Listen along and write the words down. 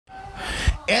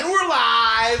And we're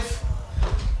live.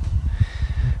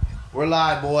 We're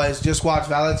live, boys. Just watched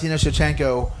Valentina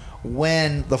Shevchenko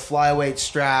win the flyweight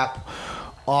strap.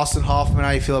 Austin Hoffman,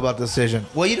 how you feel about the decision?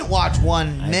 Well, you didn't watch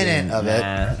 1 minute of it.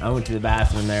 I went to the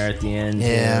bathroom there at the end.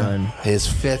 Yeah, too, and his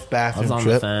 5th bathroom I was on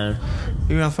trip. the phone.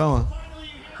 Who you on the phone with?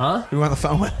 Huh? Who you on the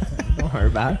phone with? Don't worry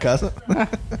about it. Cousin?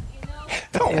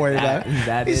 Don't worry about it.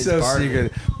 That He's is so part of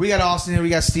secret. We got Austin here. We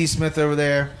got Steve Smith over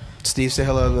there. Steve, say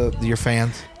hello to your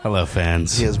fans. Hello,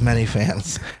 fans. He has many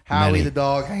fans. Howie Many. the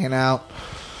dog hanging out.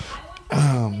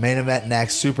 Main event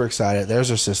next. Super excited. There's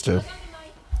her sister.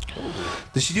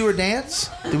 Did she do her dance?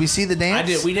 Did we see the dance?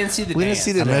 I did. We didn't see the We dance.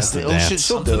 didn't see the missed dance. the dance.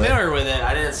 She'll I'm do it. familiar with it.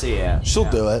 I didn't see it. She'll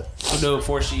do it. She'll do it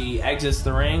before she exits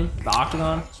the ring, the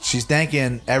octagon. She's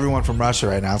thanking everyone from Russia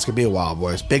right now. It's going to be a while,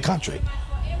 boys. Big country.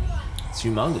 It's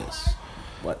humongous.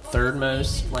 What, third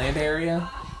most land area?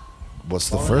 What's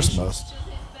the first most?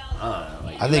 I don't know.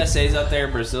 Like I think- USA's up there,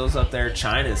 Brazil's up there,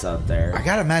 China's up there. I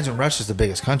got to imagine Russia's the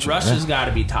biggest country. Russia's right? got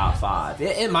to be top 5.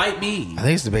 It might be. I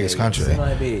think it's the biggest country. It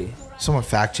might be. Someone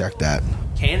fact check that.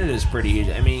 Canada's pretty huge.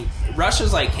 I mean,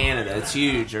 Russia's like Canada. It's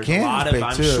huge. There's Canada's a lot of, big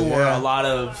I'm too, sure, yeah. a lot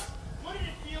of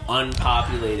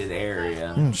unpopulated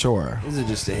area. Sure. This is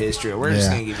just a history. We're just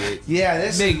Yeah. going to give you Yeah,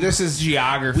 this is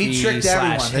geography. we tricked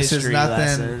everyone. This is history nothing.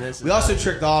 lesson. This is We also nothing.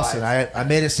 tricked Austin. I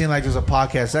made it seem like there's a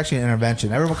podcast. It's actually an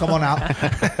intervention. Everyone come on out.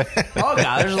 Oh,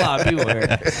 God, there's a lot of people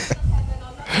here.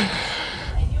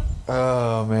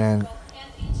 Oh, man.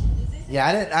 Yeah,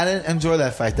 I didn't enjoy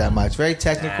that fight that much. Very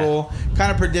technical.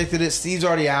 Kind of predicted it. Steve's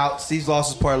already out. Steve's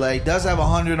lost his parlay. Does have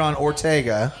 100 on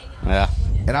Ortega. Yeah.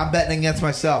 And I'm betting against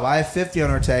myself. I have 50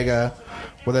 on Ortega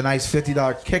with a nice $50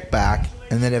 kickback.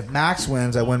 And then if Max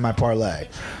wins, I win my parlay.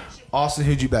 Austin,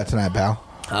 who'd you bet tonight, pal?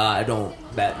 I don't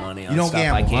bet money on You don't stuff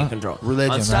gamble, I can't huh? control.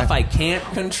 Religion, on stuff right? I can't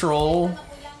control.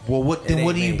 Well, what do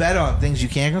ain't you me. bet on? Things you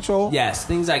can't control? Yes,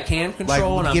 things I can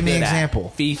control. Like, and I'm give me good an at.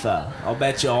 example. FIFA. I'll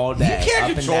bet you all You day. can't up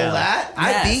and control down. that. I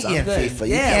Yes, beat you I'm in good. FIFA.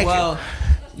 You Yeah, can't well,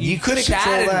 you couldn't control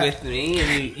chatted that. with me,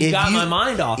 and you If got my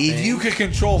mind off If things. you could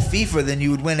control FIFA, then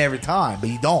you would win every time, but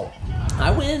you don't.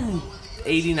 I win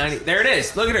 80, 90. There it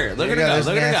is. Look at her. Look at her go. There's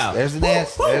Look the at her dance. go. There's the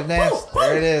dance. Woo, There's the dance. woo,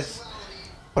 There it woo. is.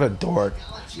 What a dork.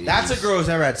 Jeez. That's a girl who's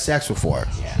never had sex before.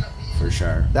 Yeah, for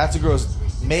sure. That's a girl's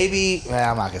maybe.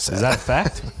 I'm not gonna say Is that a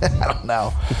fact? I don't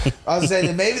know. I was saying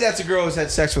that maybe that's a girl who's had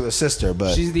sex with her sister,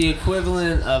 but She's the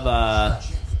equivalent of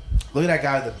look at that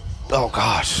guy with the. Oh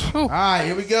gosh! All right,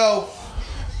 here we go.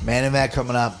 Man and Matt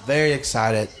coming up. Very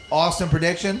excited. Austin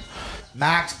prediction.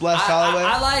 Max bless Holloway.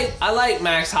 I like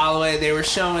Max Holloway. They were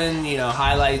showing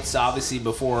highlights obviously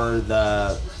before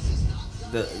the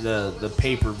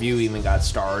pay-per-view even got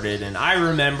started, and I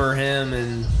remember him,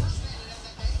 and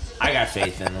I got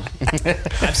faith in him.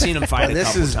 I've seen him fight a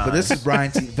couple times. But this is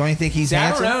Brian T. Don't you think he's See,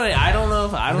 I don't handsome? know. I don't know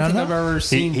if I don't think know? I've ever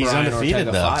seen He's Brian undefeated,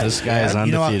 Ortega though. fight. This guy is You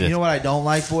know what? undefeated. You know what I don't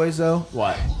like, boys. Though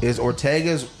What? is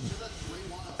Ortega's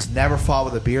never fought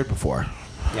with a beard before.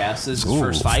 Yeah, this is his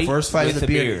first fight. First fight with a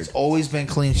beard. It's always been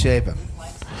clean shaven.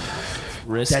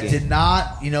 Risky. That did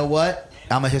not. You know what?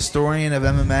 I'm a historian of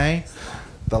MMA.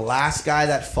 The last guy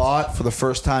that fought for the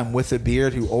first time with a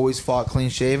beard, who always fought clean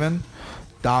shaven,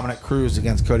 Dominic Cruz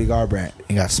against Cody Garbrandt,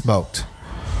 and got smoked.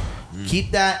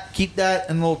 Keep that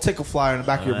and a little tickle flyer in the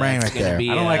back of your brain it's right gonna there. be-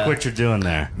 I don't like what you're doing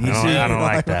there. You see? I don't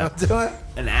like You know what that. I'm doing?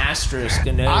 An asterisk,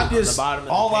 a note I'm on the just bottom of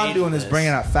the all I'm page doing of is this.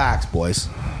 bringing up facts, boys.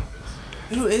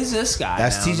 Who is this guy?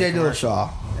 That's now in T.J. the commercial? Dillashaw.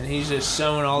 And he's just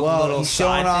showing all Well, the little he's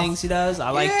showing side off- things he does.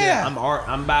 I like Yeah. to.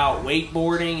 I'm about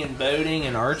wakeboarding and boating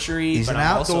and archery. He's but an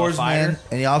I'm also a outdoorsman, fighter.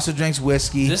 and he also drinks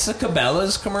whiskey. Is this a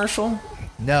Cabela's commercial?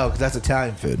 No, because that's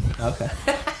Italian food. Okay.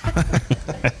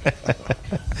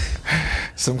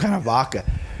 Some kind of vodka.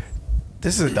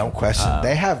 This is a dumb question.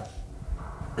 They have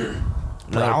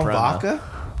brown promo. vodka?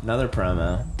 Another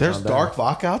promo. There's Not bad. dark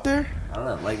vodka out there? I don't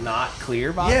know, like not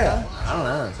clear vodka. Yeah. I don't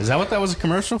know. Is that what that was a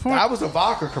commercial for? That was a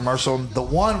vodka commercial. The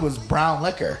one was brown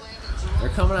liquor. They're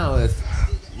coming out with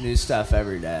new stuff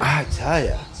every day. I tell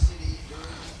you.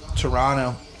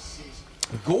 Toronto.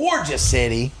 Gorgeous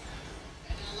city.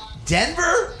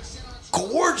 Denver.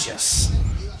 Gorgeous.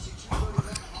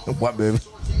 What movie?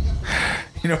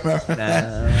 You don't remember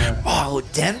that? Oh,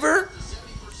 Denver?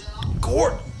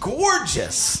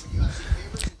 Gorgeous.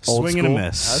 Swing and a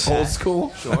miss. Okay. Old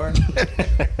school. Sure.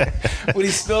 When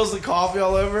he spills the coffee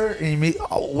all over and you meet,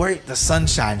 oh, wait, the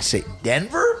sunshine state.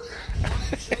 Denver?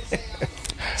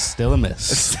 Still a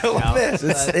miss. Still Yeah, a miss.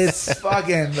 It's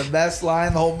fucking the best line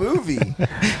in the whole movie.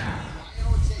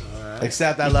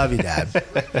 Except I love you, Dad.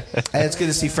 Hey, it's good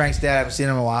to see Frank's dad. I haven't seen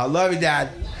him in a while. Love you, Dad.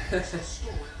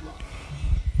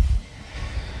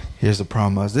 Here's the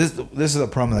promos. This is a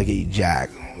promo that get you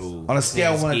jacked. Ooh, On a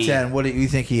scale of 1 to 10, what do you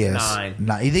think he is? 9.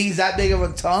 9. You think he's that big of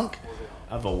a tunk?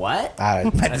 Of a what? I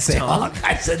meant to A say tunk? hunk.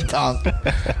 I said tunk.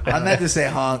 I meant to say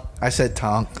hunk. I said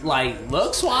tunk. Like,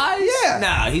 looks wise? Yeah.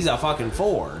 Nah, he's a fucking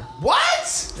 4.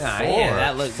 What? Nah, 4. yeah,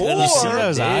 that look Four? good. You see Dude.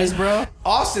 those eyes, bro?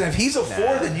 Austin, if he's a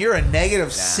 4, then you're a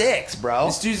negative 6, bro.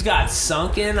 This dude's got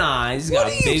sunken eyes. He's What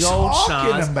got are you big old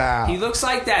talking shots. about? He looks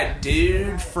like that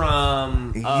dude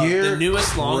from You're the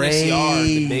newest Longest Yard,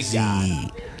 the big guy.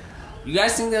 crazy. You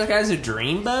guys think that guy's a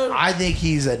dreamboat? I think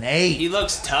he's an 8. He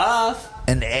looks tough.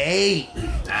 An 8. I mean,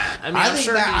 I I'm think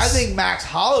sure I he's, think Max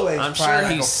Holloway's I'm probably sure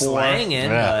like he's a 4. slanging,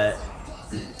 Yeah.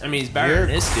 but I mean, he's better You're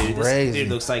than this dude. crazy. This dude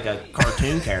looks like a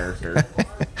cartoon character.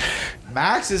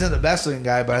 Max isn't the best looking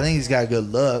guy, but I think he's got a good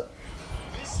look.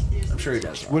 I'm sure he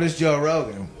does. What is Joe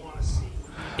Rogan?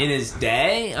 In his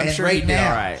day, I'm And sure right he'd be now.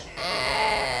 all right.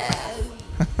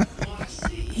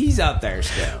 He's up there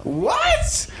still.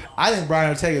 What? I think Brian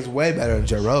Ortega's way better than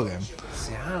Joe Rogan.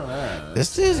 See, I don't know.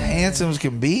 This dude's handsome as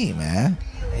can be, man.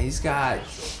 He's got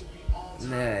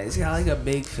like a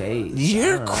big face.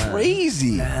 You're I don't know.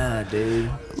 crazy. Nah, dude.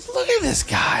 Look at this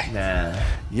guy. Nah.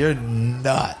 You're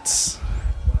nuts.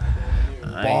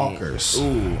 Bonkers.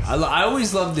 Ooh, I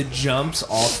always love the jumps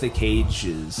off the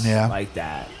cages. Yeah. Like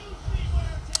that.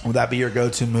 Would that be your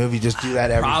go-to move? You just do that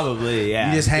every... Probably, yeah.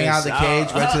 You just hang out in the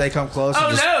cage, wait till they come close, and Oh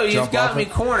just no, you've jump got off me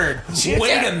it? cornered. Shit, Wait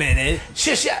yeah. a minute.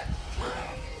 Shit.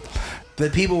 The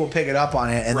people will pick it up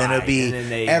on it, and then it'll Right, be and then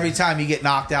they- every time you get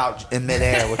knocked out in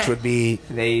midair, which would be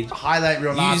They highlight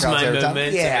reel knockouts use my every time.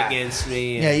 momentum Yeah. against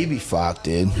me. Yeah, you'd be fucked,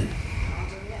 dude.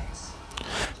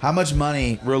 How much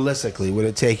money, realistically, would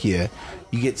it take you?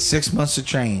 You get 6 months to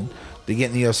train to get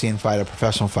in the UFC and fight a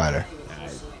professional fighter.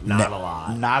 Not a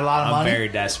lot. Not a lot of I'm money? very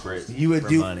desperate. You would for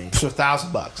do money. for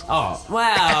 $1,000. Oh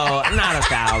well, not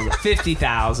 1,000,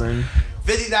 50,000.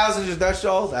 50,000 is your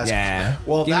threshold? That's Yeah.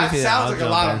 Well, Give me that 50,000, sounds like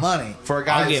a lot I'll of jump money for a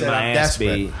guy I'll who get said my I'm ass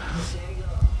desperate. beat.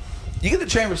 You get to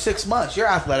train for 6 months. You're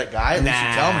an athletic guy. At least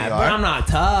you tell me you but are. I'm not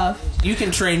tough. You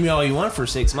can train me all you want for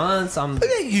 6 months. I'm But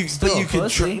you still a can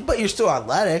pussy. train, but you're still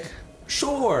athletic.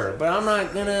 Sure, but I'm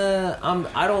not gonna.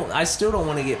 I still don't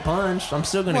want to get punched. I'm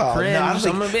still gonna Well, cringe. no, I don't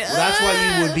think- I'm gonna be. well, that's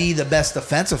why you would be the best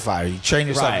defensive fighter. You train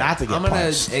yourself right. not to get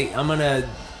punched. I'm gonna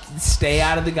stay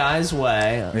out of the guy's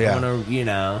way. Yeah. I'm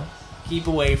gonna, keep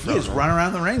away from. You just him. run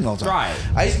around the ring all the time. Right.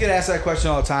 I used to get asked that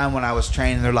question all the time when I was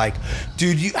training. They're like,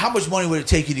 dude, how much money would it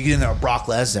take you to get in there with Brock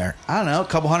Lesnar? I don't know, a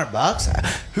couple $100.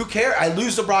 Who cares? I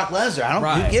lose to Brock Lesnar. I don't.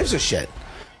 Right. Who gives a shit?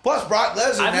 Plus, Brock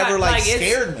Lesnar I'm never not-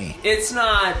 scared me. It's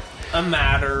not a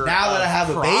matter. Now that of I have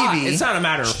a pride. baby- it's not a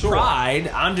matter of Sure. pride.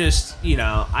 I'm just,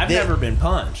 I've They- never been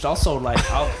punched. Also, Well,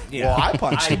 I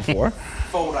punched him before.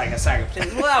 Fold like a sack of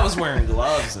potatoes. Well, I was wearing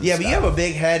gloves. And Yeah, but you have stuff. a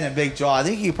big head and a big jaw. I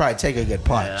think you could probably take a good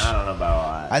punch. Yeah, I don't know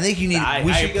about that. I think you need.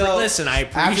 We should go. Listen, I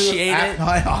after the- appreciate it.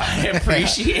 I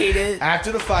appreciate it.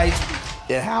 After the fights,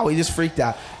 and Howie just freaked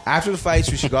out. After the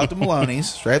fights, we should go out to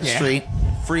Maloney's, right up the Yeah. street.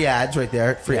 Free ads right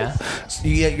there. Free. Yeah. So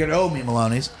you're gonna owe me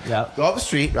Maloney's. Yep. Go up the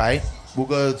street, right? We'll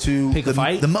go to Pick a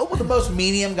fight? the most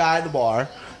medium guy at the bar,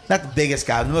 not the biggest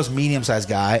guy, but the most medium sized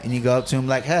guy, and you go up to him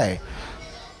like, "Hey,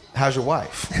 how's your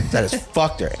wife?" That is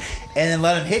fucked her, and then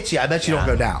let him hit you. I bet you don't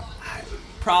Yeah. go down.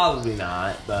 Probably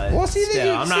not, but Well, see,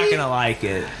 still, I'm not see? gonna like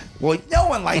it. Well, no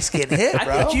one likes getting hit, I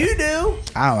bro. think you do.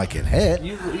 I don't like getting hit.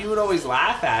 You would always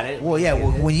laugh at it. Well, yeah.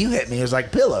 Well, when you hit me, it was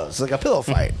like pillows, like a pillow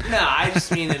fight. No, I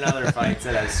just mean in other fights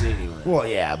that I've seen you in. Well,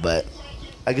 yeah, but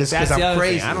I guess That's because the I'm other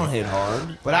crazy. thing. I don't hit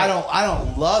hard, But I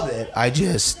don't love it.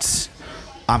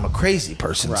 I'm a crazy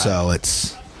person, Right. so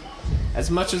it's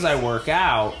as much as I work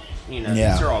out.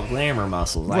 Yeah. These are all glamour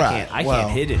muscles. Right. I Well,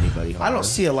 can't hit anybody hard. I don't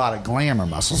see a lot of glamour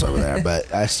muscles over there,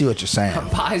 but I see what you're saying.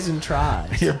 buys and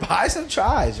tries. Your buys and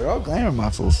tries, they're all glamour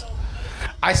muscles.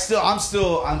 I'm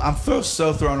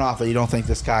so thrown off that you don't think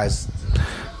this guy's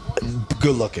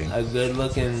good looking. A good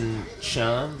looking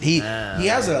chum. He Nah,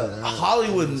 has a nothing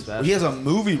Hollywood. special. He has a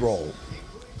movie role.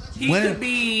 He Win could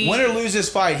be. or lose this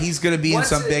fight, he's going to be in What's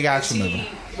some it- big is action he- movie.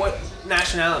 What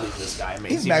nationality is this guy?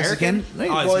 He's Is he Mexican.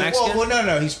 American? Oh, he's Mexican. Well,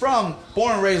 no. He's born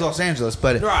and raised Los Angeles,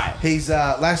 but Right. he's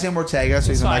last name Ortega, so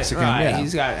he's a Right, Mexican. Right.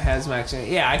 Yeah. Has Mexican.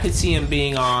 Yeah, I could see him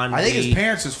being on. I think his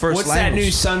parents' first What's language. that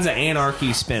new Sons of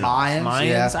Anarchy spin? Mayans,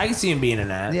 yeah. I can see him being in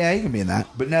that. Yeah, he can be in that.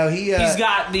 But no, He's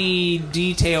got the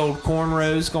detailed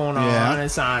cornrows going on. Yeah.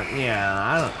 It's not.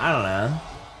 Yeah, I don't know.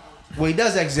 well, he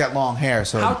does actually got long hair,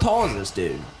 so How tall is this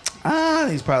dude?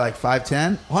 he's probably like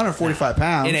 5'10", 145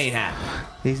 pounds. It ain't happening.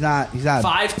 He's not.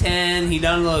 5'10". He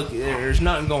doesn't look. There's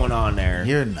nothing going on there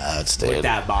You're nuts, dude. with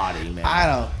that body, man.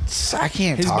 I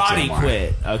can't. His talk to body him more.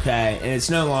 quit, okay, and it's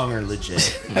no longer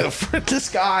legit. This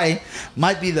guy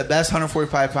might be the best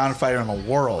 145-pound fighter in the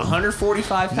world.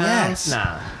 145 pounds? Yes.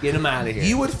 Nah, get him out of here.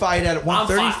 You would fight at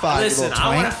 135. Listen,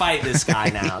 I want to fight this guy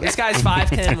now. This guy's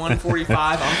 5'10",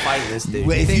 145. I'm fighting this dude.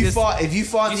 Wait, if you this- fought in you the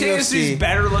think this UFC, dude's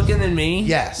better looking than me?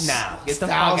 yes, No, get the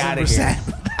fuck out of 1,000%.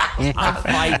 here. I'm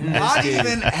fighting this Not dude.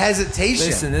 even hesitation.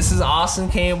 Listen, this is Austin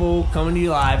Campbell coming to you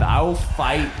live. I will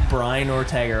fight Brian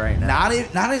Ortega right now.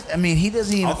 I mean, he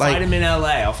doesn't even I'll fight him in LA.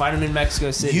 I'll fight him in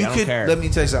Mexico City. You I don't could care. let me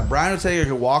tell you something. Brian Ortega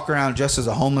could walk around just as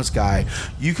a homeless guy.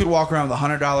 You could walk around with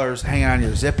 $100 hanging on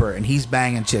your zipper, and he's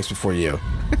banging chicks before you.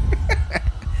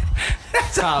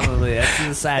 Probably. That's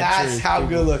the sad That's truth. how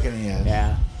good looking he is.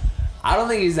 Yeah. I don't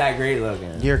think he's that great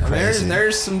looking. You're I mean, crazy.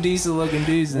 There's some decent looking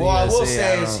dudes in Well, the I UFC. will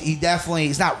say is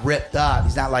he's not ripped up.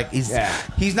 He's not like he's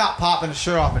not popping his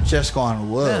shirt off and just going,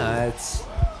 whoa. No, it's.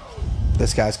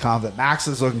 This guy's confident. Max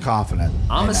is looking confident.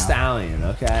 I'm right a now. stallion,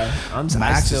 okay?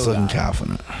 Max is looking got it.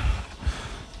 confident.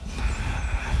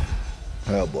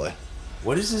 Oh boy,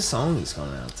 What is this song he's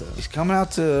coming out to? he's coming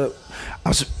out to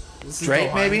This is Drake,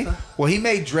 the maybe. line? Well, he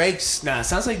made Drake's. Nah, it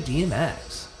sounds like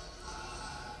DMX.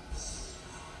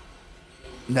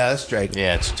 No, it's Drake.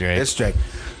 Yeah, it's Drake. It's Drake.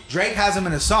 Drake has him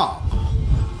in his song.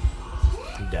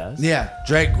 He does? Yeah,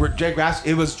 Drake raps.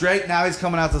 It was Drake. Now he's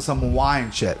coming out to some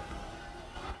Hawaiian shit.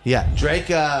 Yeah, Drake.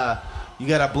 You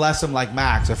gotta bless him like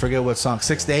Max. I forget what song.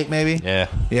 6 to 8 maybe. Yeah.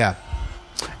 Yeah.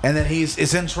 And then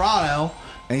it's in Toronto,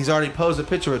 and he's already posed a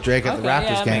picture with Drake at the Raptors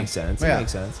yeah, game. That makes sense. Yeah. That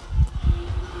makes sense.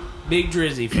 Big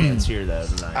Drizzy fans here though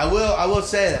tonight. I will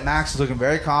say that Max is looking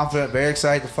very confident, very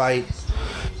excited to fight.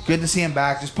 Good to see him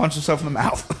back. Just punched himself in the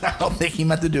mouth. I don't think he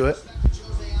meant to do it.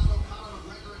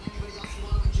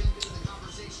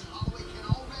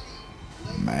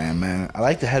 Man, I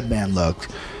like the headband look.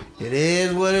 It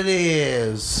is what it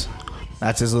is.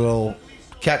 That's his little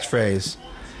catchphrase.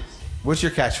 What's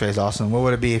your catchphrase, Austin? What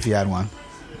would it be if you had one?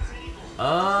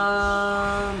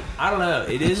 I don't know.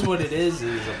 It is what it is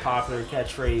a popular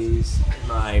catchphrase in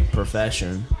my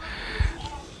profession.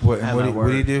 What Have do I you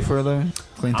work. do for a living?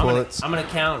 Clean toilets? I'm an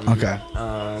accountant. Okay.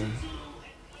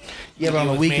 Yeah, but on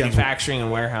the with weekends, manufacturing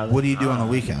and warehousing. what do you do on the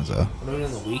weekends, though, What do we do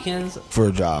on the weekends? for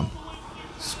a job?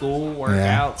 School,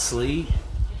 workout, sleep.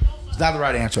 It's not the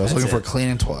right answer. I was That's looking for it.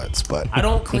 cleaning toilets, but I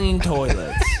don't clean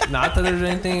toilets. Not that there's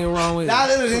anything wrong with not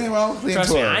it. that there's anything wrong with cleaning Trust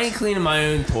me, toilets. I ain't cleaning my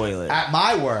own toilet. At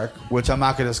my work, which I'm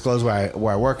not going to disclose where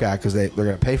I work at because they're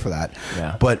going to pay for that.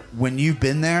 Yeah. But when you've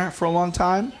been there for a long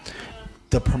time,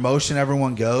 the promotion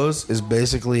everyone goes is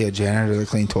basically a janitor to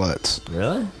clean toilets.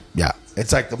 Really? Yeah.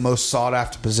 It's like the most sought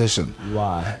after position.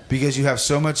 Why? Because you have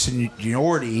so much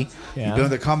seniority, Yeah. you've been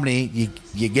with the company, you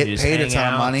get You just paid a hang ton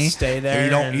of out, money, stay and there,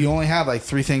 and- you only have like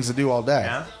 3 things to do all day.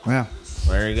 Yeah?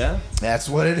 There you go. That's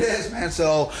what it is, man.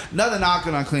 So nothing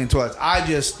knocking on cleaning toilets. I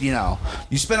just, you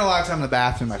spend a lot of time in the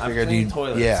bathroom. I figured cleaned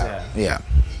toilets, yeah.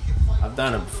 I've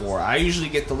done it before. I usually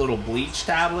get the little bleach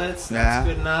tablets. That's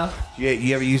Yeah. good enough.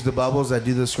 You ever use the bubbles that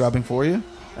do the scrubbing for you?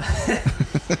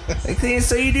 I clean it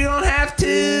so you don't have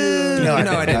to. No,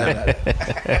 I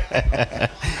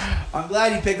didn't. I'm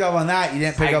glad you picked up on that. You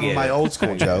didn't pick I up on get my it. old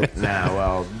school joke. Nah,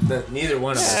 well, neither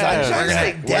one of us. Sunshine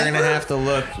State We're Denver? gonna have to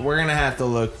look. We're gonna have to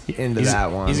look into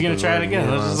that one. He's gonna try it again.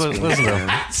 Listen to him.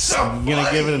 I'm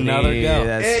gonna give it another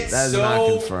go. It's That's so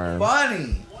not confirmed.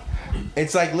 funny.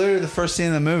 It's like literally the first scene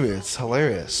in the movie. It's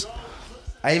hilarious.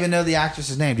 I even know the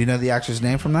actress's name. Do you know the actress's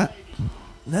name from that?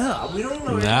 No, we don't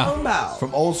know what No. you're talking about.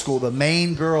 From Old School, the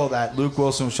main girl that Luke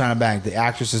Wilson was trying to bang. The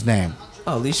actress's name.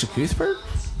 Oh, Alicia Cuthbert?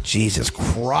 Jesus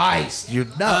Christ! You're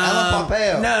no Ellen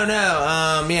Pompeo.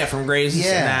 No. Yeah, from Grey's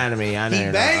Yeah. Anatomy. I know. He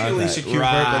you're banged talking- Alicia Cuthbert,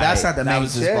 but that's not the That main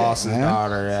was his chick, boss's man.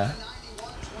 daughter. Yeah.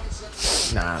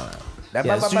 Nah. That-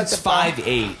 Yeah, this dude's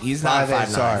 5'8". He's not 5'8", 5'9".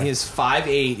 sorry. He is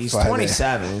 5'8". He's 5'8".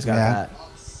 27. He's got Yeah. that.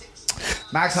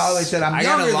 Max Holloway said, "I'm I got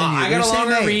younger a, than you. I We're got a the same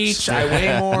longer age." reach. I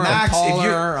weigh more. Max, if I'm you're-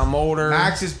 taller. I'm older.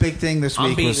 Max's big thing this I'm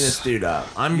week beating was this dude up.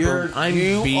 I'm You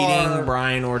beating are-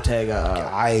 Brian Ortega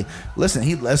up. listen.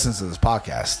 He listens to this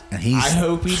podcast, and he's I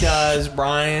hope he does,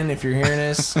 Brian. If you're hearing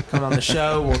this, come on the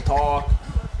show. We'll talk.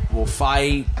 We'll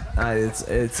fight.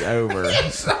 It's over.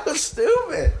 so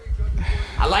stupid.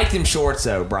 I like them shorts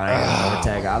though, Brian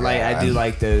Ortega. I do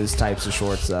like those types of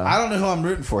shorts though. I don't know who I'm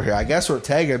rooting for here. I guess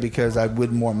Ortega because I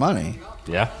win more money.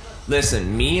 Yeah.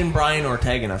 Listen, me and Brian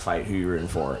Ortega in a fight. Who you rooting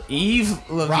for? Eve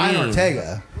Levine. Brian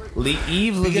Ortega.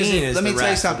 Eve Levine Because is let me the tell you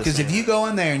rest of something. the Because if singer. you go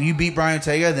in there and you beat Brian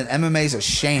Ortega, then MMA's a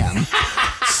sham.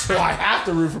 So I have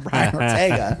to root for Brian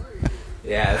Ortega.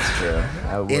 Yeah, that's true.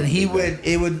 And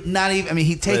it would not even, I mean,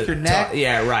 he'd take your neck.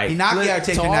 Yeah, right. He'd knock you out,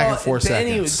 take your neck in 4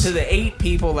 seconds. To the 8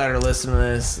 people that are listening to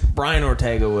this, Brian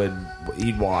Ortega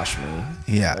he'd wash me.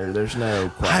 Yeah. There's no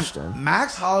question.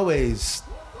 Max Holloway's,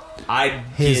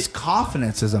 his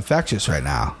confidence is infectious right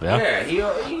now. Yeah.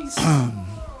 He's...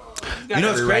 You know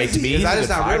what's crazy is I just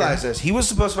now realized this. He was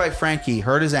supposed to fight Frankie,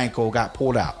 hurt his ankle, got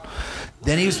pulled out.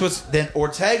 Then then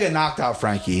Ortega knocked out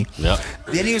Frankie. Yep.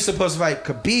 Then he was supposed to fight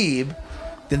Khabib.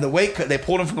 Then they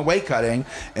pulled him from the weight cutting,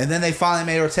 and then they finally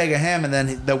made Ortega him, and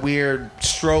then the weird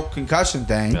stroke concussion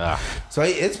thing. Yeah. So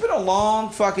it's been a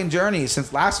long fucking journey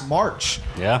since last March.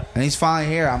 Yeah. And he's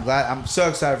finally here. I'm so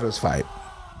excited for this fight.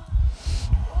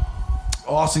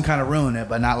 Austin kind of ruined it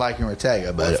by not liking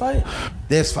Ortega, but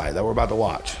this fight that we're about to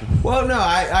watch. Well, no,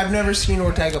 I've never seen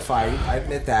Ortega fight. I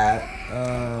admit that.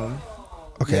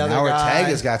 Okay, now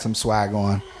Ortega's got some swag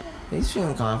on. He's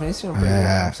feeling confident. He's feeling pretty good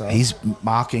about himself. He's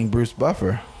mocking Bruce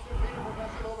Buffer.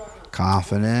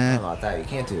 Confident. How about that? You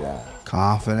can't do that.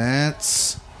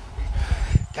 Confidence.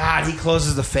 God, he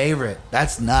closes the favorite.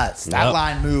 That's nuts. That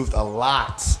line moved a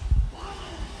lot.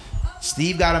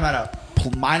 Steve got him at a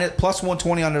plus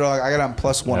 120 underdog. I got him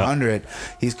plus 100.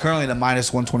 He's currently the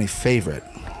minus 120 favorite.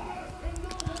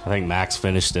 I think Max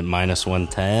finished at minus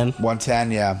 110.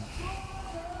 110, yeah.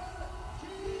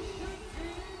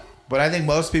 But I think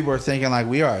most people are thinking like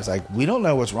we are. It's like, we don't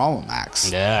know what's wrong with Max.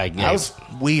 Yeah. That was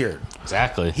weird.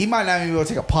 Exactly. He might not even be able to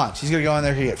take a punch. He's going to go in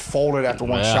there and get folded after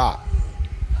one shot.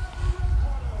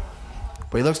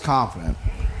 But he looks confident.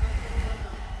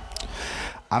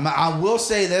 I will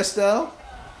say this, though,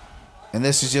 and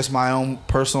this is just my own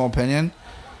personal opinion.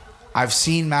 I've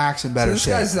seen Max in better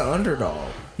shape. This guy's the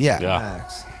underdog. Yeah.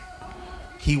 Max.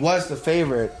 He was the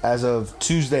favorite as of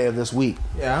Tuesday of this week.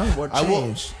 Yeah? What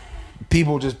changed?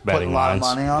 People just put a lot of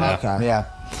money on it. Okay. Yeah.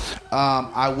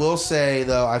 I will say,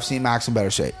 though, I've seen Max in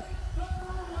better shape.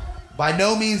 By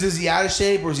no means is he out of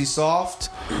shape or is he soft,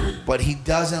 but he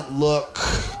doesn't look...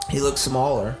 He looks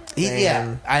smaller.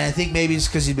 Yeah. I think maybe it's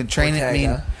because he's been training. Ortega.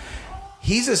 I mean,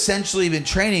 he's essentially been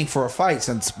training for a fight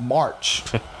since March.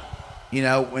 You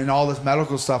know, when all this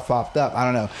medical stuff popped up. I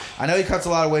don't know. I know he cuts a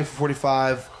lot of weight for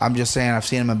 45. I'm just saying I've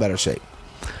seen him in better shape.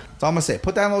 That's all I'm going to say.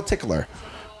 Put that in a little tickler.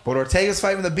 But Ortega's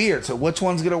fighting the beard, so which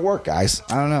one's going to work, guys?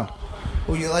 I don't know.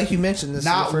 Well, like you mentioned, this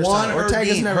not is the first one. time.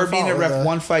 Ortega's never Herbine ref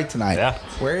one fight tonight. Yeah.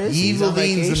 Where is he? Yves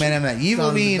Levine's the man in that. Yves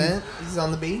Levine. He's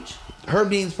on the beach.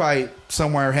 Herbine's probably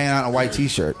somewhere hanging out in a white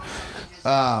T-shirt.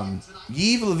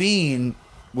 Yves Levine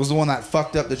was the one that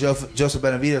fucked up the Joseph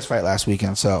Benavidez fight last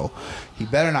weekend, so he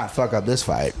better not fuck up this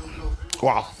fight.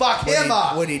 Well, fuck him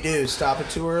up. What'd he do? Stop it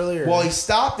too early? Or? Well, he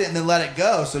stopped it and then let it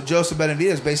go, so Joseph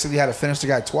Benavidez basically had to finish the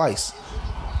guy twice.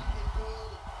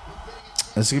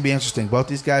 This is going to be interesting. Both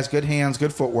these guys, good hands,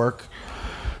 good footwork.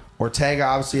 Ortega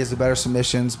obviously has the better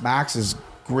submissions. Max is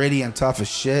gritty and tough as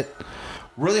shit.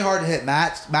 Really hard to hit.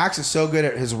 Max is so good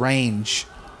at his range.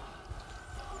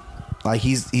 Like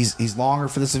he's longer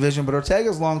for this division, but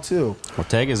Ortega's long too.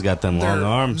 Ortega's got them long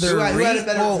arms. Who had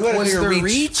a bigger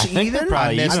reach? I think they're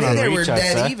probably even on they reach. were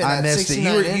dead even. I missed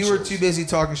it. You were too busy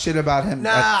talking shit about him. Nah,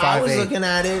 at 5'8". I was looking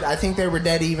at it. I think they were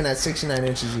dead even at 69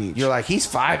 inches each. You're like, he's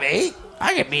 5'8".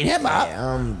 I can beat him up.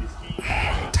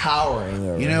 Yeah,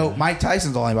 towering. You know, Mike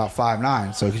Tyson's only about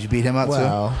 5'9", so could you beat him up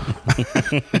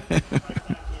too?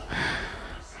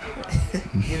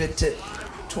 Give it to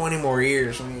 20 more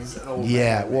years when he's an old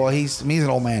man. Well, he's an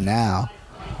old man now.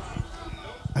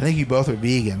 I think you both are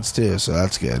vegans too, so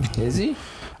that's good. Is he?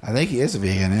 I think he is a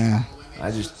vegan, yeah.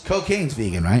 Cocaine's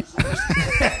vegan, right?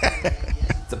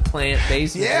 It's a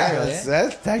plant-based material.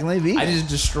 That's technically vegan. I just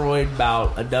destroyed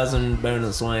about a dozen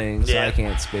boneless wings, so I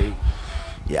can't speak.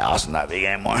 Yeah, Austin's not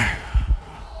vegan anymore.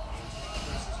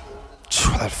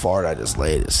 That fart I just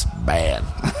laid is bad.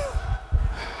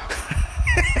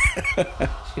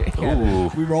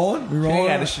 Ooh. We rolling? We rolling? You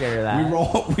gotta share that.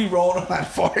 We rolled on that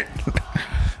fart.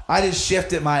 I just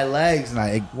shifted my legs and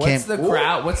I What's the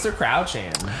crowd? What's the crowd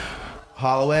chanting?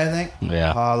 Holloway, I think.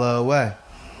 Yeah. Holloway.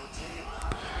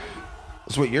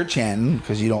 That's what you're chanting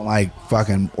because you don't like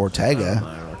fucking Ortega. I don't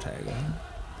mind Ortega.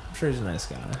 I'm sure he's a nice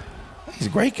guy. He's a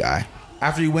great guy.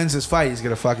 After he wins this fight, he's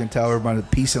gonna fucking tell everybody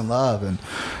peace and love and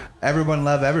everyone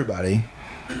love everybody.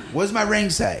 What does my ring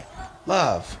say?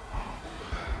 Love.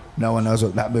 No one knows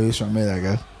what that movie's from me, I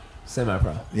guess.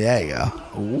 Semi-pro. Yeah, you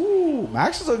go. Ooh,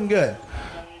 Max is looking good.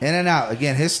 In and out.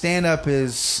 Again, his stand-up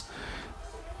is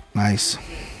nice.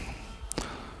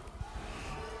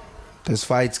 This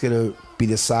fight's going to be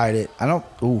decided.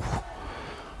 Ooh.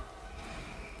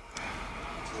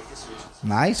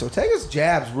 Nice.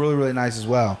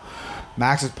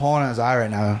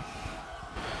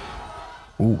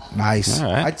 Ooh, nice.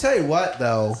 All right. I tell you what,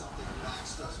 though.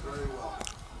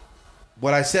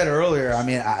 What I said earlier, I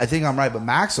mean, I think I'm right, but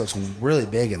Max looks really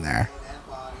big in there.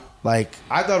 Like,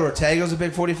 I thought Ortega was a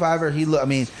big 45er. I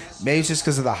mean, maybe it's just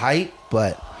because of the height,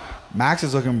 but Max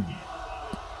is looking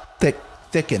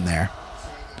thick in there.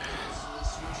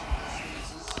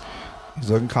 He's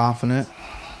looking confident.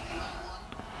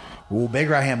 Ooh, big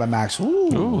right hand by Max.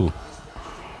 Ooh.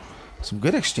 Some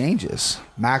good exchanges.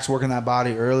 Max working that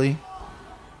body early.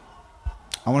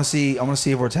 I want to see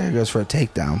if Ortega goes for a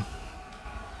takedown.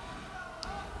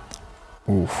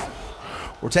 Oof.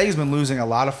 Ortega's been losing a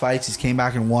lot of fights. He's came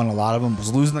back and won a lot of them.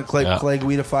 Was losing the Clay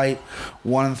Guida fight.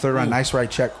 Won in the third round. Nice right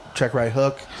check right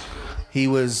hook. He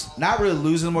was not really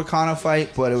losing the Moicano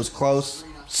fight, but it was close.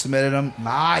 Submitted him.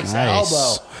 Nice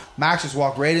elbow. Max just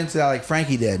walked right into that like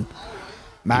Frankie did.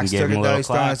 Max took it though. He's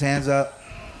throwing his hands up.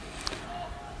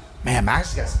 Man,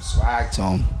 Max has got some swag to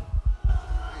him.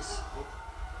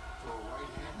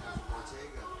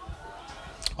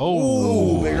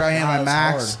 Oh, big right hand by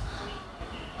Max. Hard.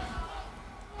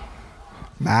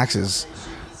 Max is.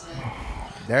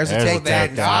 There's a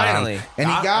takedown. Finally. And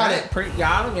he got it.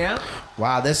 Got him, yeah.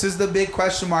 Wow, this is the big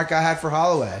question mark I had for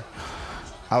Holloway.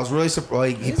 I was really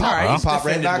surprised. He popped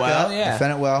right back up. Yeah.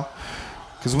 Defended well.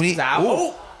 Because when he.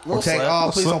 Ortega,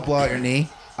 please don't blow out your knee.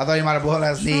 I thought he might have blown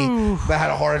out his knee, but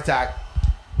had a heart attack.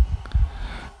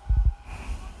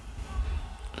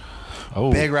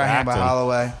 Oh, big right hand by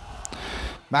Holloway.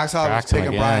 Max Holloway was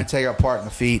picking Brian Ortega apart in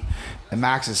the feet. And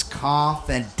Max is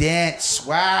confident.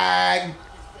 Swag.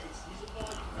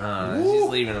 He's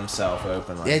leaving himself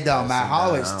open. Like It don't matter.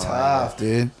 Holloway's tough,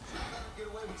 dude.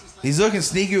 He's looking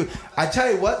sneaky. I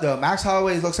tell you what, though, Max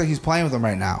Holloway looks like he's playing with him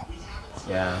right now.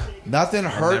 Yeah. Nothing's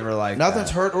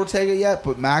hurt Ortega yet,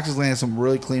 but Max is landing some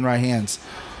really clean right hands.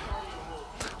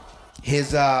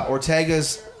 His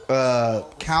Ortega's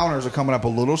counters are coming up a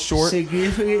little short.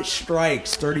 Significant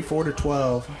strikes,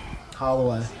 34-12.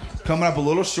 Holloway coming up a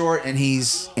little short, and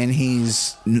he's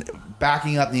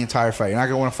backing up the entire fight. You're not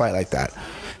gonna want to fight like that.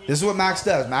 This is what Max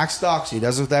does. Max stalks you. He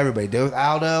does it with everybody. He did it with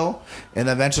Aldo, and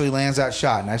eventually lands that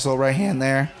shot. Nice little right hand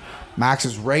there. Max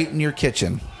is right in your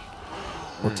kitchen.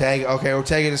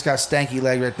 Ortega just got stanky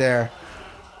leg right there.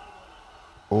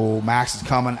 Oh, Max is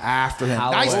coming after him.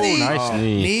 Nice knee. Nice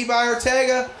knee. Knee by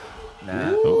Ortega.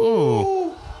 Nah.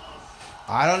 Ooh.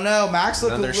 I don't know. Max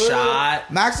looked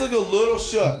Max looked a little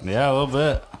shook. Yeah, a little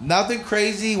bit. Nothing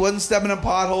crazy. Wasn't stepping in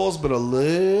potholes, but a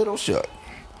little shook.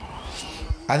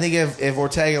 I think if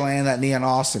Ortega landed that knee on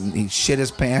Austin, he'd shit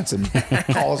his pants and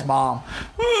call his mom.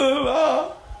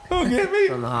 Don't get me.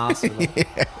 From the hospital.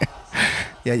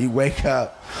 Yeah, you wake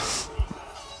up.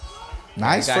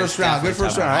 Nice first round. Good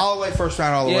first round. Holloway first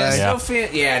round all the way.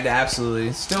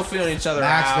 Absolutely. Still feeling each other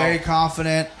Max out. very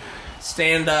confident.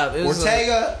 Stand up. It was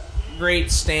Ortega,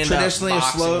 great stand up. Traditionally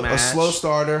a slow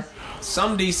starter.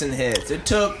 Some decent hits. It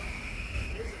took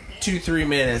 2-3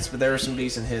 minutes, but there were some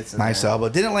decent hits. Nice elbow.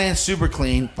 Didn't land super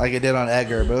clean like it did on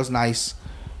Edgar, but it was nice.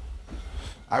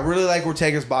 I really like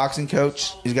Ortega's boxing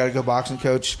coach. He's got a good boxing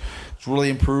coach. It's really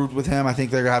improved with him. I think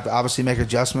they're going to have to obviously make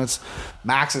adjustments.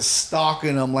 Max is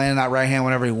stalking him, landing that right hand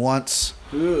whenever he wants.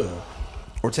 Ugh.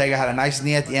 Ortega had a nice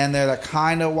knee at the end there that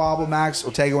kind of wobbled Max.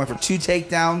 Ortega went for 2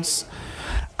 takedowns.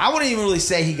 I wouldn't even really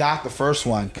say he got the first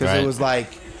one because it was like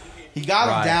he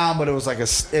got him down, but it was like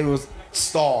it was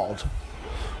stalled.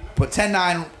 But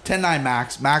 10-9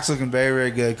 Max. Max looking very,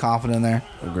 very good, confident in there.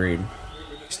 Agreed.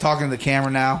 He's talking to the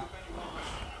camera now.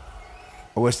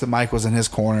 I wish the mic was in his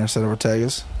corner instead of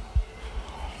Ortega's.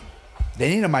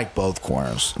 They need to mic both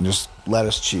corners and just let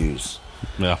us choose.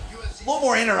 Yeah. A little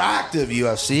more interactive,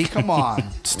 UFC. Come on.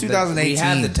 It's 2018. We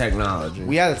had the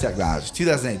technology.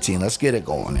 2018. Let's get it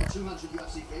going here.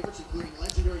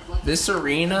 This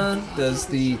arena, do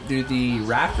the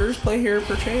Raptors play here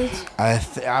perchance?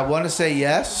 I want to say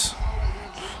yes.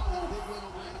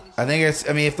 I think it's.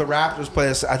 I mean, if the Raptors play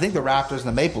this, I think the Raptors and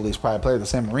the Maple Leafs probably play the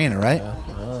same arena, right?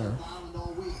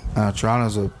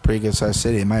 Toronto's a pretty good sized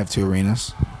city. It might have 2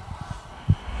 arenas.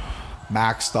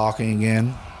 Max stalking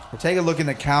again. Ortega looking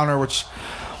to counter, which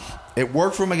it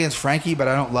worked for him against Frankie, but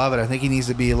I don't love it. I think he needs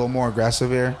to be a little more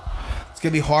aggressive here. It's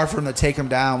going to be hard for him to take him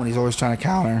down when he's always trying to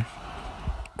counter.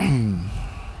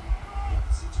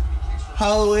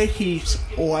 Holloway keeps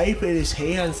wiping his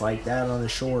hands like that on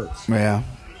his shorts. Yeah.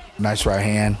 Nice right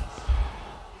hand.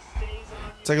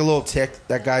 It's like a little tick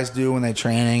that guys do when they're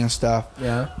training and stuff.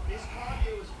 Yeah.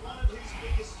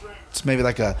 It's maybe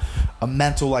like a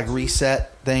mental like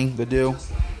reset thing to do.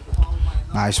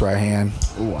 Nice right hand.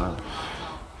 Oh, wow.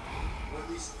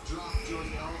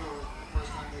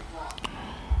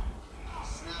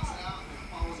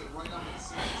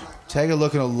 Ortega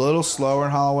looking a little slower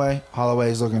in Holloway.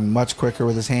 Holloway is looking much quicker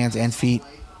with his hands and feet.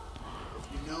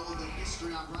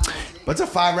 But it's a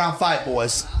 5-round fight,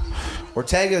 boys.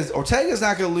 Ortega's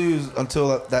not going to lose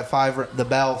until the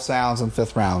bell sounds in the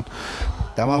 5th round.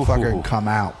 That motherfucker can come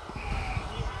out.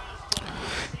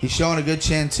 He's showing a good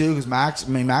chin too, because Max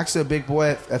is a big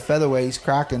boy at featherweight. He's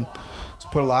cracking.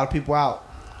 He's put a lot of people out.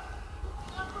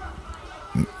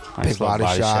 Nice Big body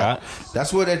shot.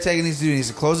 That's what Ortega needs to do. He needs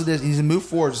to close it. He needs to move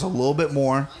forward just a little bit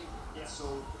more.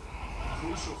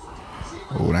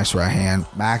 Oh, nice right hand.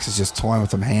 Max is just toying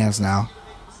with them hands now.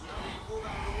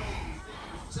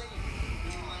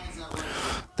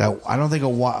 I don't think a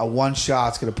one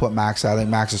shot's going to put Max out. I think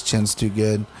Max's chin's too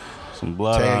good. Some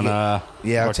blood on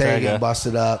Ortega getting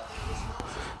busted up.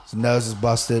 His nose is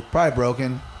busted. Probably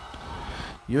broken.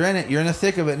 You're in it. You're in the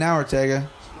thick of it now, Ortega.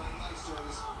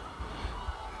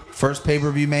 First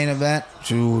pay-per-view main event.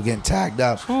 Ooh, getting tagged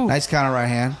up. Ooh. Nice counter right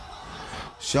hand.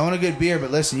 Showing a good beer,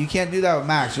 but listen, you can't do that with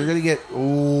Max. You're going to get...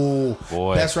 Ooh.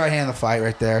 Boy. Best right hand of the fight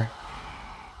right there.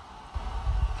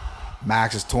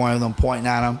 Max is toying with him, pointing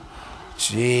at him.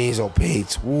 Jeez, old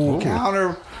Pete. Ooh,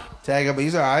 counter. Tag him, but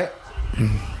he's all right.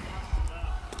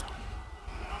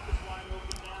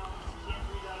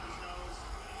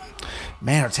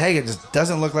 Man, Ortega just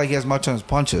doesn't look like he has much on his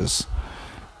punches.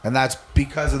 And that's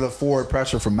because of the forward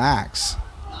pressure from Max.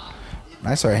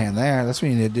 Nice right hand there. That's what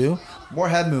you need to do. More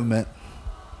head movement.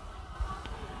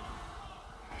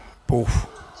 Poof.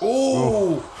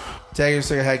 Ooh. Ortega just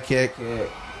took a head kick.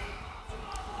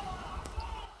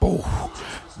 Ooh.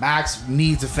 Max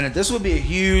needs to finish. This would be a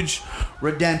huge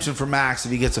redemption for Max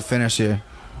if he gets a finish here.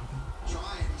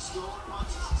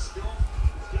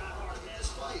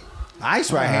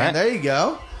 Nice right hand. There you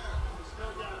go.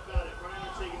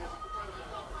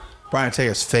 Brian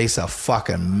Ortega's face a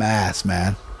fucking mess,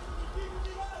 man.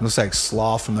 Looks like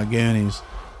Sloth from the Goonies.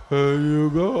 Hey, you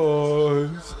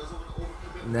guys.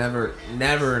 Never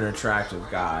an attractive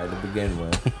guy to begin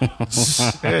with.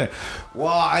 Well,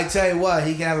 I tell you what,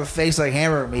 he can have a face like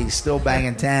hamburger meat. He's still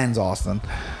banging 10s, Austin.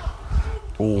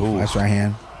 Ooh, nice right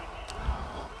hand.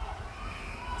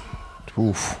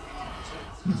 Oof.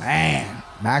 Man,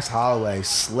 Max Holloway,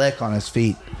 slick on his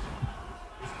feet.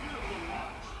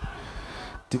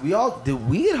 Did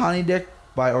we get honey dick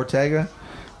by Ortega?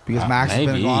 Because Max has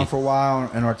been gone for a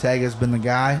while and Ortega's been the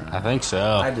guy? I think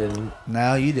so. I didn't.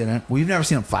 No, you didn't. We've never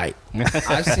seen him fight.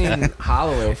 I've seen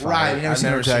Holloway fight. Right, you've never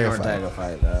seen Ortega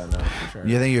fight. No, for sure.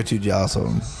 You think you're too jealous of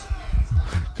him?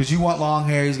 Because you want long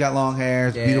hair. He's got long hair.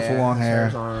 It's beautiful long hair.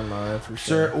 For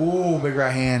sure. Ooh, big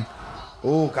right hand.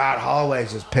 Ooh, God,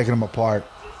 Holloway's just picking him apart.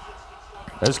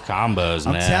 Those combos,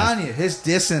 man. I'm telling you, his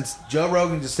distance, Joe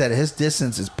Rogan just said it, his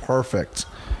distance is perfect.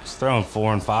 He's throwing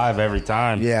 4 and 5 every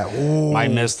time. Yeah. Ooh,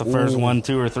 might miss the first 1,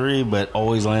 2, or 3, but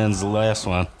always lands the last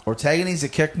one. Ortega needs to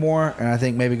kick more, and I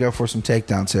think maybe go for some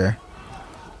takedowns here.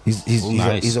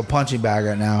 He's a punching bag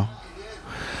right now.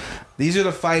 These are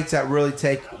the fights that really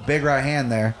take big right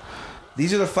hand there.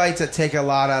 These are the fights that take a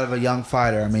lot out of a young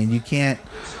fighter. I mean, you can't.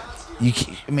 A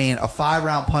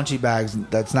 5-round punching bag,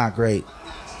 that's not great.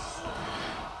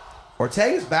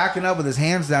 Ortega's backing up with his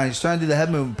hands down. He's trying to do the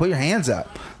head movement. Put your hands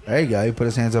up. There you go. He put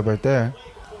his hands up right there.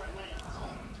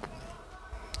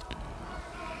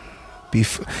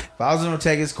 If I was in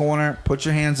Ortega's corner, put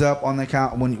your hands up on the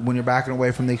count when you're backing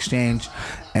away from the exchange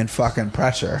and fucking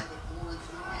pressure.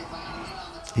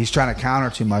 He's trying to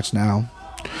counter too much now,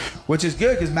 which is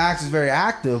good because Max is very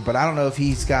active, but I don't know if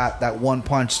he's got that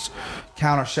one-punch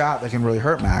counter shot that can really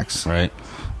hurt Max. Right.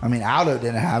 I mean, Aldo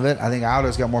didn't have it. I think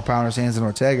Aldo's got more power in his hands than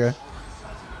Ortega.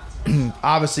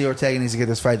 Obviously, Ortega needs to get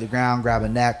this fight to the ground, grab a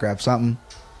neck, grab something.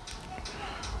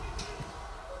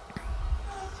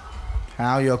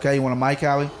 Hal, you okay? You want a mic,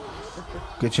 Howie?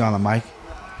 Get you on the mic.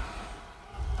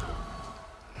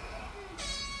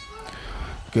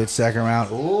 Good second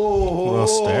round. Ooh. A little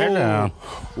stare down.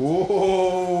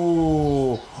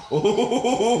 Ooh.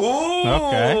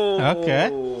 Okay.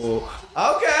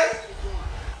 Okay.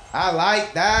 I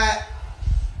like that.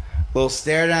 Little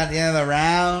stare down at the end of the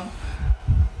round.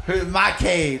 My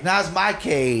cage. Now it's my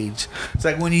cage. It's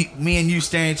like when me and you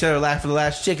staring at each other for the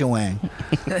last chicken wing.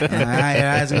 All right,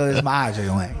 let's go. This is my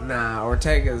chicken wing. Nah,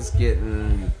 Ortega's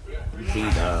getting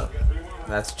beat up.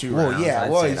 That's 2 rounds.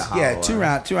 Well, 2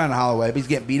 round Holloway, but he's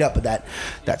getting beat up with that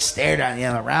stare down at the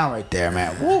end of the round right there,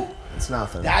 man. Woo. It's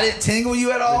nothing. That didn't tingle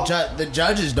you at all? The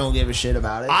judges don't give a shit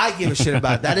about it. I give a shit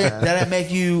about it. That didn't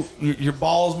make your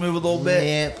balls move a little bit?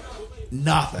 Yep.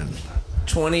 Nothing.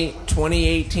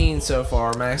 2018 so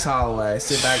far, Max Holloway.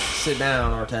 Sit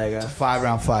down, Ortega.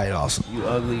 5-round fight, awesome. You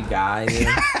ugly guy.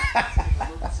 Yeah.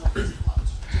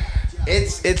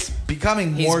 it's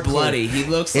becoming He's more bloody. clear. He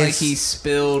looks like It's- he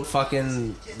spilled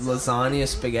fucking lasagna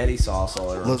spaghetti sauce all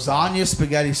over. Lasagna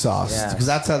spaghetti sauce, Yes. because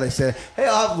that's how they say it. Hey,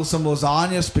 I'll have some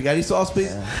lasagna spaghetti sauce,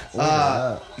 please.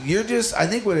 You're just, I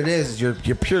think what it is your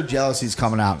pure jealousy is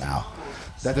coming out now.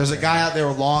 That there's a guy out there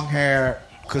with long hair,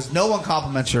 because no one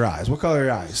compliments your eyes. What color are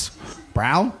your eyes?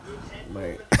 Brown?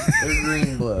 Wait, they're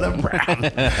green blue. Brown.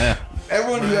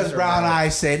 Everyone who has brown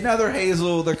eyes say, no, they're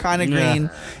hazel, they're kind of green.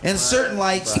 In certain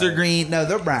lights, they're green. No,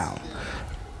 they're brown.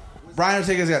 Brian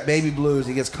Ortega's got baby blues.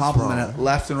 He gets complimented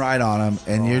left and right on him,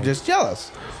 and you're just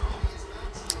jealous.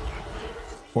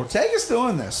 Ortega's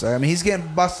doing this. I mean, he's getting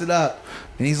busted up,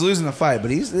 and he's losing the fight,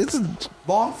 but it's a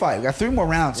long fight. We got 3 more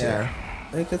rounds here.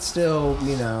 They could still,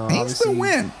 He can obviously still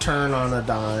win. turn on a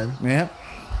dime. Yeah.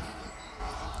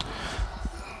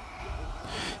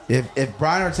 If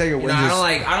Brian Ortega wins, I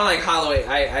don't like Holloway.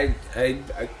 I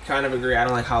kind of agree. I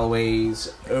don't like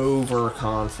Holloway's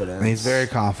overconfidence. he's very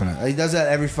confident. He does that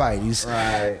every fight. He's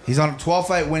Right. He's on a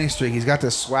 12-fight winning streak. He's got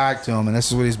this swag to him, and this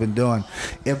is what he's been doing.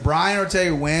 If Brian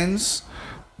Ortega wins,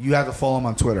 you have to follow him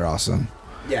on Twitter, Austin,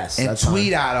 Yes, and that's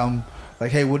tweet fine. at him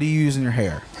like, "Hey, what do you use in your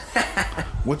hair?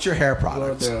 What's your hair Will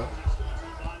product?" do.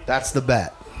 That's the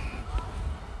bet.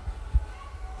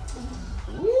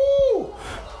 Woo!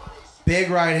 Big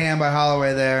right hand by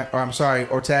Holloway there. Or I'm sorry,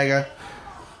 Ortega.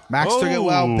 Max took it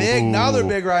well. Big, another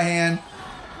big right hand.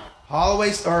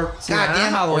 Holloway's, or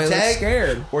goddamn, Holloway looks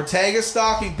scared. Ortega's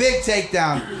stalking. Big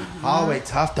takedown. Holloway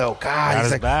tough though. God, he's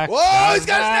his like, back. whoa, Got he's his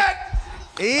got back. his neck.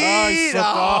 Oh, he Eat. slipped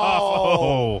off.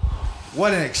 Oh,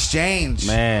 What an exchange.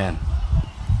 man.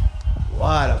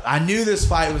 I knew this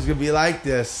fight was going to be like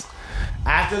this.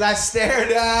 After that stare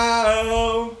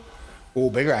down. Oh,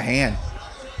 big right hand.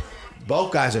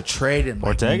 Both guys are trading. like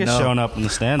Ortega's no. showing up in the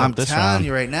stand-up I'm this telling round.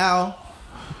 you right now,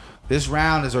 this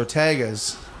round is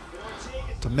Ortega's.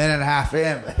 It's a minute and a half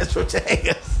in, but it's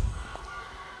Ortega's.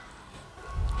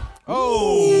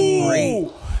 Oh, Great.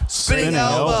 Spinning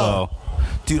elbow.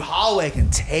 Dude, Holloway can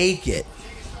take it.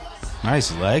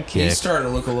 Nice leg kick. He's starting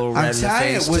to look a little red I'm in the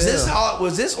telling you, face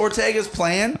was this Ortega's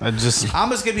plan? I just I'm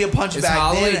just going to be a punch Is back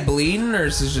Holloway then, bleeding, or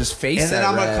is his just face? and then that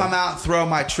I'm going to red? come out and throw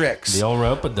my tricks. the old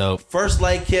rope a dope. First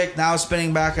leg kick, now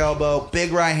spinning back elbow,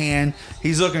 big right hand.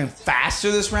 He's looking faster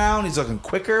this round. He's looking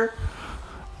quicker.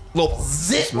 Little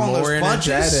zip on more those punches.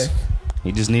 energetic.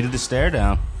 He just needed to stare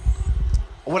down.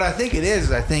 What I think it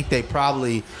is I think they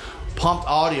probably pumped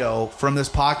audio from this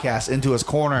podcast into his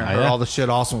corner and Oh, heard yeah. all the shit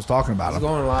Austin was talking about He's him.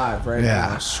 going live right Yeah.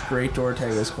 now, straight to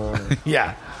Ortega's corner.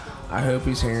 Yeah. I hope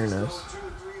he's hearing us.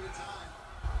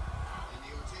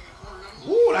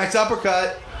 Ooh, nice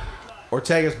uppercut.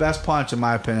 Ortega's best punch, in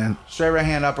my opinion. Straight right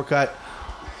hand uppercut.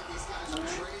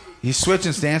 He's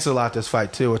switching stances a lot this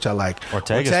fight, too, which I like.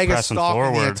 Ortega's pressing stalking the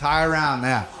forward. entire round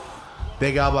now.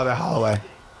 Big elbow by Holloway.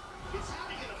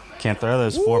 Can't throw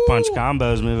those 4-punch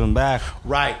combos moving back.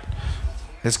 Right.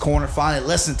 His corner finally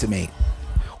listened to me.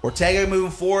 Ortega moving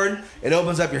forward. It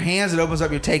opens up your hands. It opens up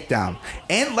your takedown.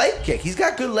 And leg kick. He's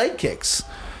got good leg kicks.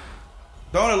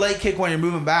 Throwing a leg kick when you're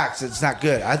moving back, so it's not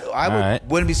good. right.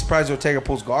 Wouldn't be surprised if Ortega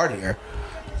pulls guard here.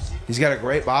 He's got a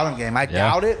great bottom game. I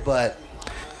doubt it, but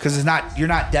because you're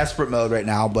not desperate mode right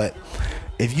now. But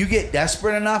if you get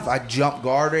desperate enough, I jump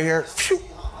guard right here. Phew.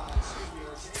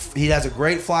 He has a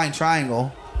great flying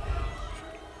triangle.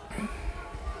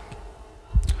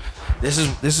 This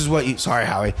is what you. Sorry,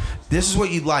 Howie. This is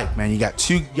what you'd like, man. You got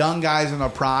 2 young guys in their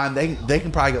prime. They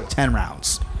can probably go 10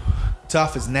 rounds.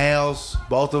 Tough as nails,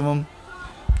 both of them.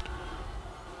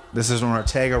 This is an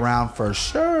Ortega round for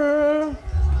sure.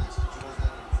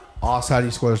 Oz, how do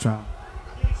you score this round?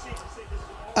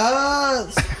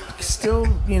 Still,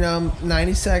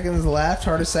 90 seconds left.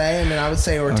 Hard to say. I mean, I would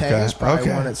say Ortega's probably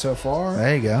won it so far.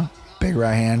 There you go. Big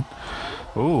right hand.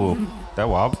 Ooh, that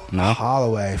wob. No.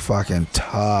 Holloway, fucking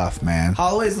tough, man.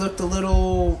 Holloway's looked a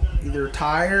little either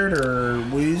tired or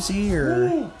woozy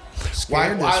or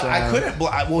scared this round. I couldn't.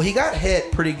 Well, he got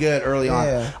hit pretty good early on.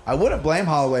 Yeah. I wouldn't blame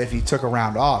Holloway if he took a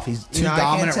round off. He's 2 I can't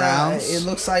dominant tell. rounds. It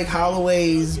looks like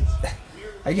Holloway's.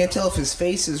 I can't tell if his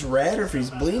face is red or if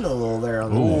he's bleeding a little there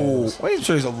on the Ooh, nose. well, I'm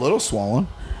sure he's a little swollen.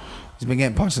 He's been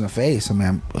getting punched in the face. I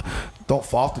mean, don't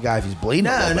fault the guy if he's bleeding. a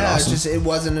No, little bit, it's Austin. just it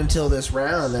wasn't until this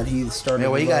round that he started. Yeah,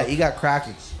 well, to he got cracked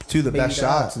 2 of the best Beat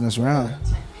up. shots in this round.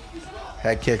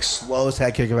 Head kick, slowest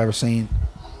head kick I've ever seen.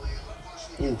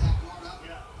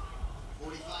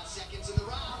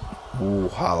 Ooh,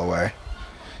 Holloway.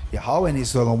 Yeah, Holloway needs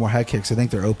to throw a little more head kicks. I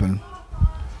think they're open.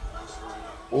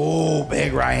 Ooh,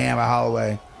 big right hand by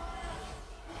Holloway.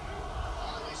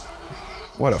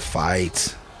 What a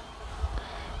fight.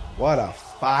 What a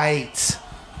fight.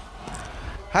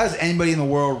 How does anybody in the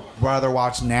world rather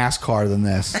watch NASCAR than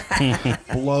this?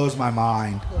 Blows my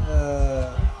mind.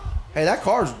 Hey, that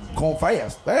car's going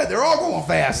fast. They're all going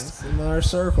fast. It's another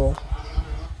circle.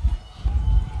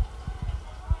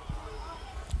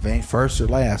 If it ain't first or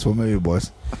last, what movie,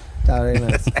 boys? Tyler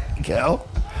Amos. Go.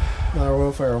 Another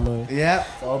Will Ferrell movie. Yeah.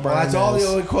 all Well, Brian that's all the knows.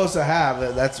 only quotes I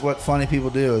have. That's what funny people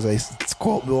do is they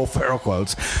quote Will Ferrell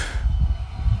quotes.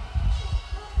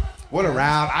 What a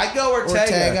round. I go Ortega.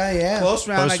 Ortega, yeah. Close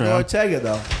round, Close I go round. Ortega,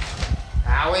 though.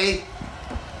 Howie.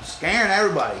 Scaring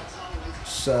everybody.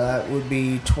 So that would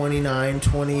be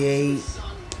 29-28.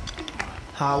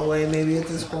 Holloway maybe at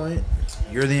this point.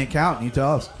 You're the accountant. You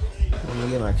tell us. Let me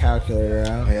get my calculator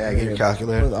out. Yeah, get your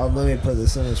calculator. Let me put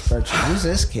this in a spreadsheet. Who's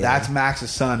this kid? That's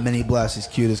Max's son, Mini Bless. He's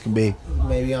cute as can be.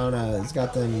 maybe on a. It's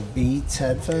got them Beats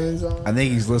headphones on. I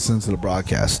think he's listening to the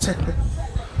broadcast.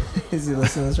 Is he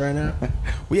listening to this right now?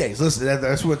 Well, yeah, he's listening.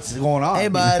 That's what's going on. Hey,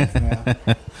 bud.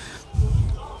 Yeah.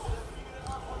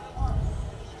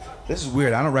 This is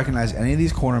weird. I don't recognize any of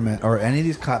these cornermen or any of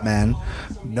these cut men.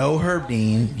 No Herb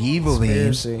Dean, Eveline.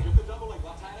 Conspiracy.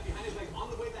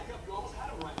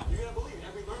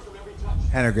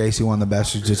 Henry Gracie, one of the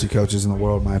best jiu-jitsu coaches in the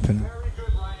world, in my opinion.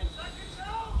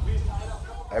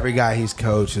 Every guy he's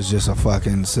coached is just a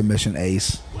fucking submission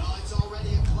ace.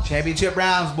 Championship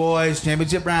rounds, boys.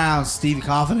 Championship rounds. Stevie,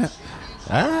 confident?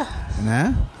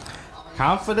 Nah?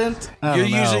 Confident? I You're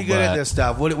don't know, usually good at but this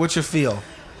stuff. What's your feel?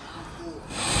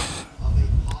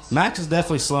 Max is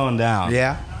definitely slowing down.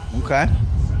 Yeah? Okay.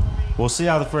 We'll see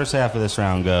how the first half of this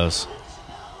round goes.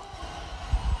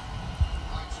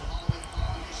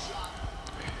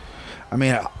 I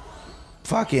mean,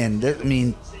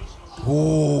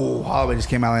 ooh, Holloway just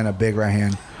came out in a big right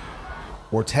hand.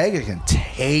 Ortega can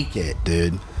take it,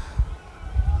 dude.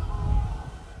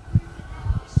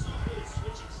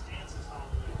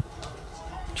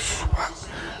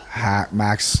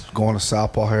 Max going to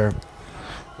southpaw here.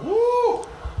 Woo! All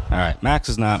right, Max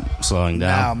is not slowing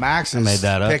down. Now Max I is made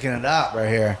that up. picking it up right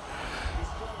here.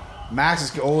 Max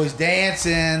is always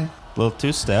dancing. Little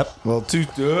two-step. Well,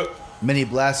 Mini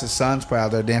Bless, his son's probably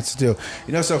out there dancing too.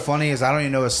 You know what's so funny is I don't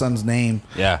even know his son's name.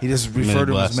 Yeah. He just Mini referred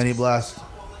to him as Bless. Mini Bless.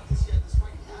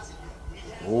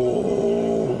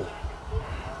 Oh.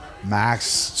 Max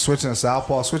switching to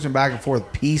southpaw, switching back and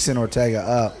forth, piecing Ortega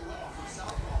up.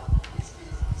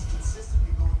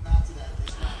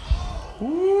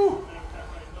 Woo.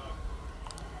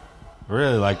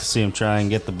 Really like to see him try and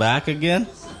get the back again.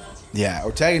 Yeah,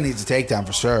 Ortega needs a takedown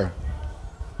for sure.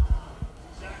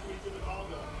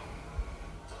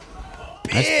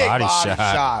 Nice Big body body shot.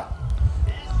 shot.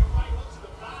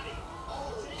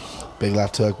 Big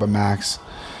left hook by Max.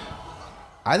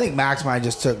 I think Max might have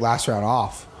just took last round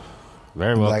off.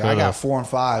 Very well. Like, I could've. got 4 and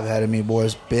 5 ahead of me,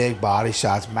 boys. Big body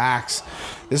shots. Max.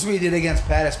 This is what he did against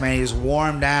Pettis, man. He just wore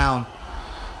him down.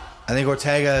 I think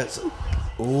Ortega.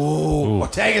 Ooh.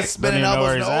 Ortega's spinning Don't even know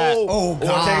where elbows. he's at. Oh,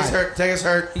 God. Ortega's hurt. Ortega's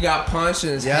hurt. He got punched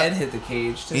and his Yep. head hit the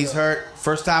cage, too. He's hurt.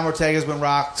 First time Ortega's been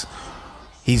rocked.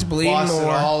 He's Bleeding busted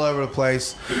more. all over the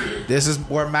place. This is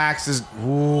where Max is.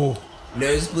 Ooh.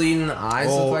 Nose bleeding, the eyes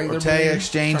Oh, look like they're Ortega bleeding.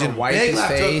 exchanging. Trying to wipe Big his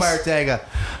left hook by face. Ortega.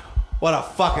 What a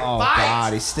fucking Oh, fight.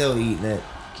 God. He's still eating it.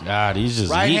 God, he's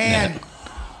just Right eating hand. it.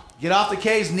 Get off the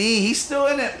K's knee. He's still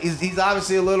in it. He's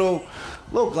obviously a little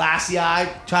glassy eyed,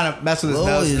 trying to mess with his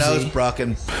Little nose. is Nose he?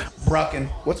 brucking.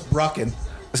 What's brucking?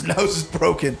 His nose is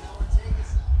broken.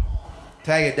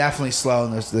 Ortega definitely slow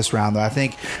in this round, though. I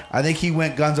think he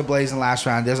went guns a-blazing last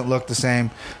round. Doesn't look the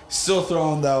same. Still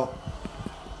throwing, though.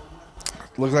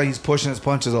 Looks like he's pushing his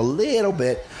punches a little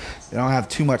bit. They don't have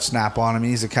too much snap on him. He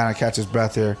needs to kind of catch his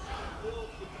breath here.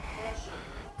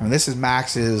 And this is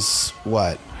Max's,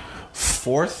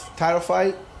 fourth title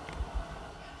fight?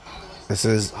 This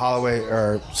is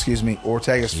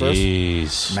Ortega's first.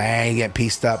 Jeez. Man, you get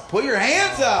pieced up. Put your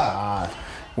hands up.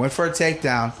 Went for a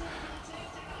takedown.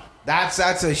 That's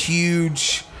a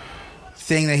huge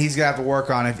thing that he's got to work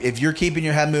on. If you're keeping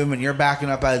your head movement, you're backing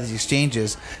up out of these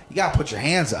exchanges, you got to put your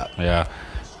hands up. Yeah.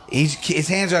 His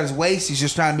hands are at his waist. He's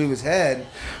just trying to move his head.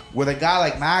 With a guy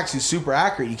like Max who's super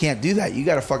accurate, you can't do that. You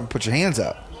got to fucking put your hands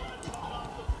up.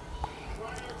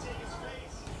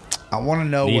 I want to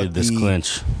know Needed what this the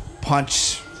clinch.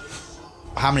 punch,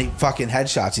 how many fucking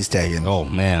headshots he's taking. Oh,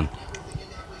 man.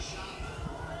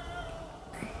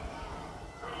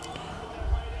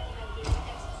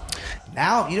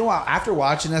 Now, you know what? After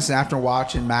watching this and after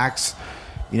watching Max,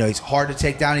 he's hard to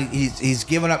take down. He's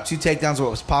given up 2 takedowns, but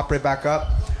was popped right back up.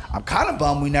 I'm kind of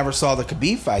bummed we never saw the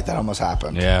Khabib fight that almost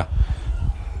happened. Yeah.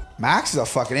 Max is a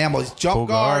fucking animal. He's jump Full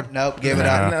guard. guard. Nope, give it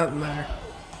Yeah. up. Nothing there.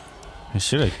 He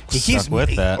should have He keeps stuck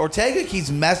with that. Ortega keeps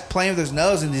playing with his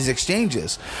nose in these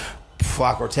exchanges.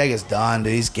 Fuck, Ortega's done,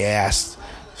 dude. He's gassed.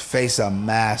 His face a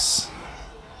mess.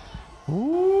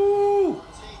 Ooh.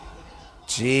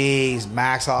 Jeez,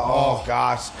 Max. Oh,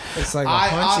 gosh. It's like a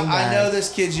punching I bag. know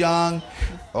this kid's young.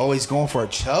 Oh, he's going for a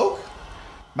choke?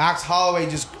 Max Holloway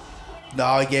just...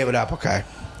 No, he gave it up. Okay.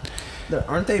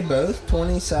 Aren't they both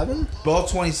 27?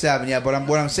 Both 27, yeah. But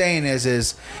what I'm saying is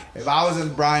if I was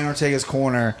in Brian Ortega's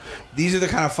corner, these are the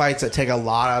kind of fights that take a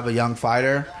lot out of a young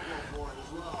fighter.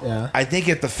 Yeah. I think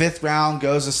if the 5th round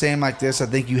goes the same like this, I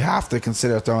think you have to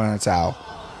consider throwing in a towel.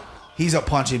 He's a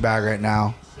punching bag right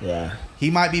now. Yeah. He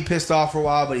might be pissed off for a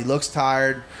while, but he looks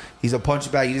tired. He's a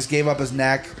punching bag. He just gave up his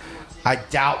neck. I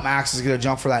doubt Max is going to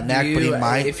jump for that neck, but he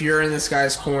might. If you're in this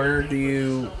guy's corner, do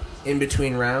you, in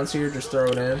between rounds here, just throw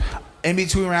it in? In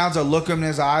between rounds, I'll look him in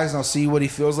his eyes and I'll see what he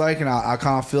feels like, and I'll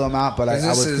kind of feel him out. But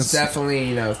This is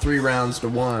definitely 3 rounds to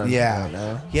 1.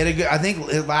 Yeah, he had a good. I think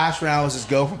his last round was his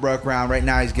go for broke round. Right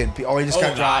now he's getting. Oh, he just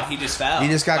got dropped. He just fell. He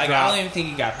just got dropped. I don't even think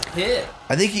he got hit.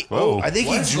 I think he. Whoa. I think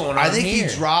What's going on I think here?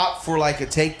 he dropped for like a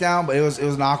takedown, but it was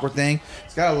an awkward thing.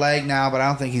 He's got a leg now, but I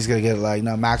don't think he's gonna get a leg.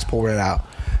 No, Max pulled it out.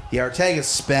 Yeah, Ortega's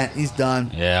spent. He's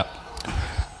done. Yeah.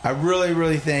 I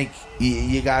really think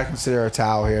you got to consider a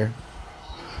towel here.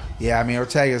 Yeah, I mean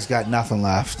Ortega's got nothing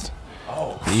left.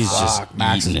 Oh, He's just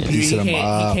Max eating is it. beat- he him can't,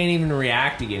 up. he can't even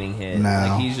react to getting hit. No.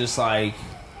 Like he's just like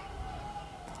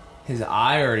his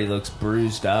eye already looks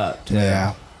bruised up. Too.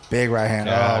 Yeah, big right hand.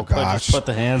 God, Oh gosh. Put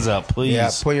the hands up, please. Yeah,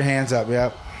 put your hands up.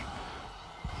 Yep.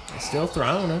 Still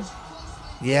throwing him.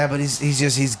 Yeah, but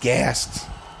he's gassed.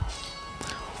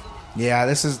 Yeah,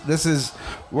 this is.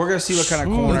 We're gonna see what kind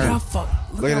of corner.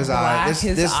 Look at his eye.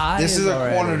 This is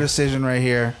a corner decision right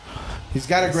here. He's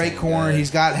got a great corner. good.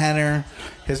 He's got Henner.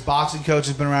 His boxing coach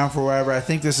has been around for forever. I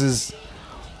think this is.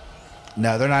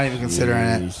 No, they're not even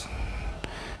considering it.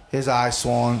 His eye's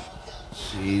swollen.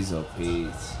 Jeez, oh Pete.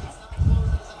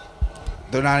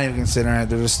 They're not even considering it.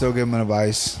 They're just still giving him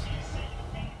advice.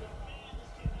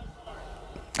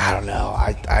 I don't know.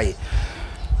 I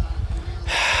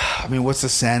mean, what's the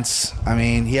sense? I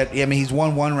mean, he's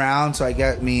won 1 round, so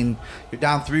you're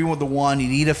down 3 with the 1. You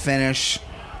need a finish.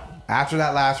 After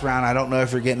that last round, I don't know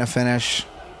if you're getting a finish.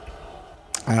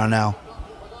 I don't know.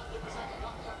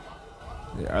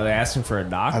 Are they asking for a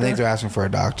doctor? I think they're asking for a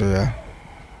doctor. Yeah.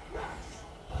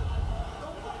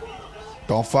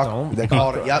 Don't fuck. They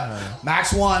called it. Yep.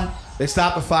 Max won. They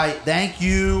stopped the fight. Thank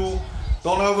you.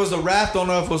 Don't know if it was the ref. Don't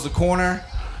know if it was the corner.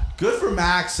 Good for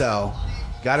Max, though.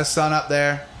 Got his son up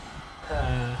there.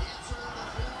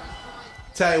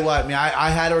 Tell you what, I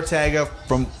had Ortega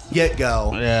from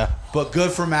get-go. Yeah. But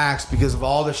good for Max because of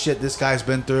all the shit this guy's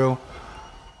been through.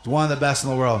 He's one of the best in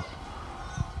the world.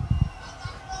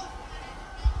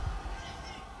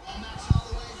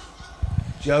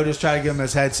 Joe just tried to give him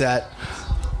his headset.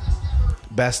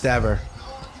 Best ever.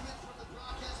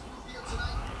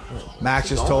 Max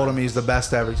just told him he's the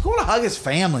best ever. He's going to hug his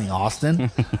family, Austin.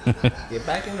 Get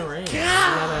back in the ring. You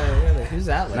gotta, who's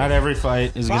that? Lady? Not every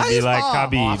fight is going to Buy be his like mom,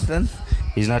 Khabib. Austin.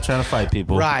 He's not trying to fight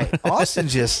people. Right. Austin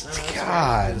just,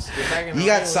 God. Get back in the You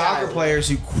got ring, soccer guys. players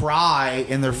who cry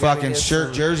in their fucking get shirt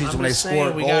some- jerseys I'm when they just score a saying,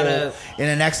 goal we gotta- in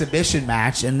an exhibition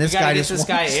match, and this You gotta guy get just this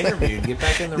guy wants- interviewed. Get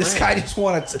back in the This ring. guy just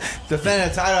wanted to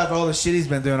defend a title after all the shit he's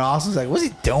been doing. Austin's like, what's he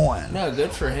doing? No,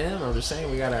 good for him. I'm just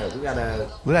saying we gotta. Look at that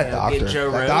Get doctor.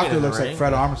 Joe That Rogan doctor in the looks like ring.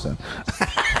 Fred Armisen.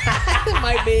 It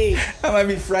might be. That might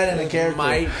be Fred in the character.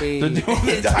 Might be. They're doing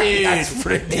the doc- Dude. That's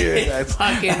pretty good. That's,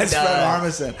 Fucking that's Fred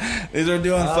does. Armisen. These are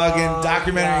doing fucking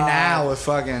documentary God. now with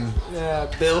fucking.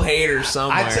 Bill Hader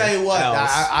somewhere. I tell you what,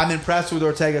 else. I'm impressed with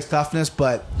Ortega's toughness,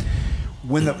 but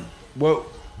when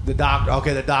the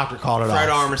doctor called it Fred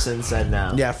off. Armisen said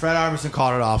no. Yeah, Fred Armisen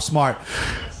called it off. Smart.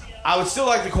 I would still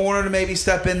like the corner to maybe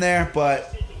step in there,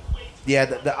 but yeah,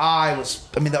 the eye was.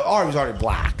 I mean, the eye was already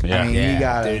black. Yeah. I mean, Yeah, you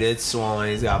got dude, it's swollen.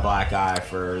 He's got a black eye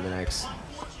for the next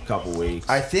couple weeks.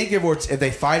 I think if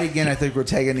they fight again, I think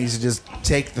Ortega needs to just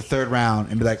take the 3rd round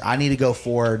and be like, I need to go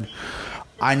forward.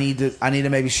 I need to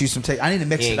maybe shoot some take. I need to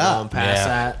mix He it ain't going up. past Yeah.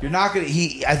 that. You're not gonna.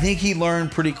 I think he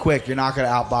learned pretty quick. You're not gonna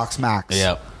outbox Max.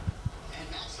 Yep.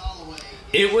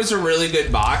 It was a really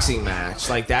good boxing match.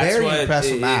 Like that's Very what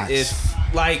impressive match.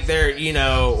 If like they're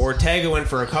Ortega went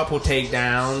for a couple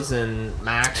takedowns and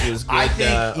Max was good I think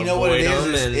to you know what it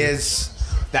avoid them, and is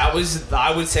that was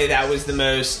I would say that was the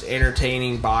most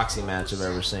entertaining boxing match I've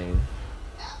ever seen.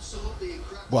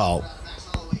 well,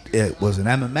 it was an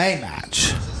MMA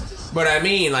match. But I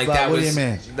mean, like But that what do was you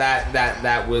mean?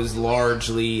 that was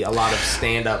largely a lot of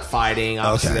stand up fighting.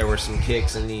 Obviously, Okay. there were some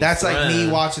kicks and knees. That's like me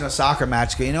thrown. watching a soccer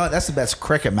match. Go, you know what? That's the best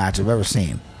cricket match I've ever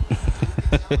seen.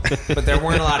 but there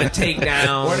weren't a lot of takedowns.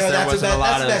 Well, no, there that's wasn't a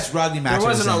lot the of best rugby match there I've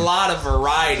wasn't a seen. lot of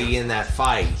variety in that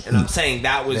fight, and I'm saying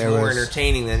that was There more was-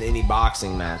 entertaining than any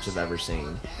boxing match I've ever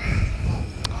seen.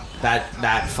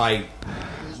 That fight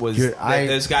was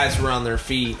those guys were on their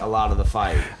feet a lot of the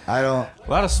fight. I don't. A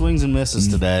lot of swings and misses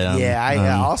today. On,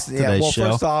 Well,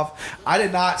 show. first off, I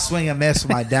did not swing a miss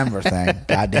with my Denver thing.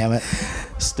 God damn it.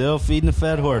 Still feeding the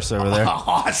fed horse over there.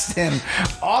 Austin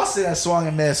has swung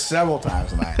and missed several times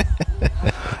tonight.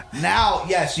 Now,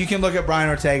 yes, you can look at Brian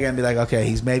Ortega and be like, okay,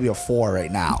 he's maybe a 4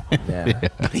 right now. Yeah,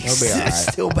 But he's he'll be all right.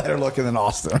 still better looking than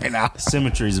Austin right now.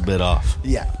 Symmetry's a bit off.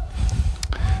 Yeah.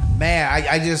 Man,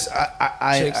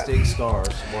 Chicks dig scars.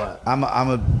 What? I'm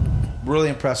a really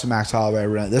impressed with Max Holloway.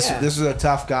 Really. This is a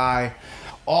tough guy.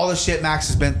 All the shit Max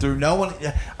has been through. No one.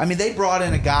 I mean, they brought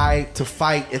in a guy to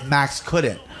fight if Max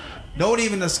couldn't. No one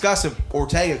even discussed if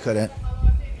Ortega couldn't.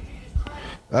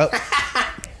 Oh,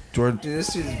 Jordan. Dude,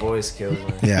 this dude's voice kills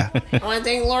me. Yeah. I want to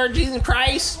thank Lord Jesus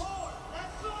Christ.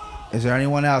 Is there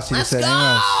anyone else who Let's said anything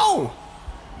else? go.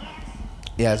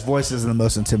 Yeah, his voice isn't the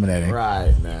most intimidating.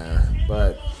 Right, nah,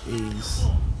 but he's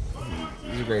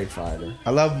a great fighter.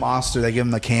 I love Monster. They give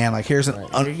him the can. Like here's an Right,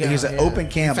 here you go, here's an yeah. open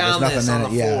can, but Found there's this nothing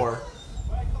on in the it. Yeah. floor.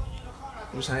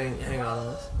 Just hang on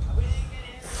to this.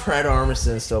 Fred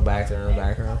Armisten's still back there in the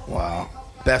background. Wow.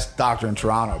 Best doctor in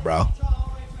Toronto, bro.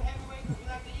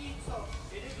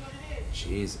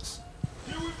 Jesus.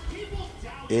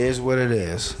 Is what it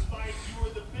is.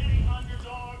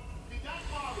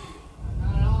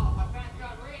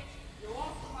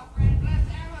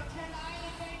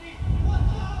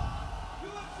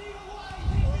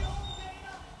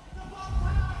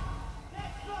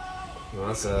 He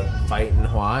wants to fight in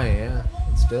Hawaii, yeah.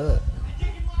 Let's do it.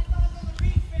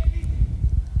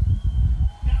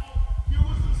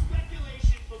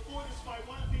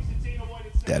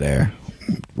 Dead air.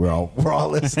 We're all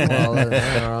listening.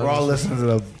 We're all listening to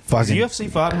the Has fucking. the UFC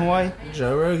fought in Hawaii?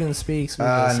 Joe Rogan speaks. We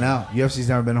listen. No, UFC's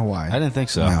never been to Hawaii. I didn't think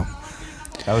so. No.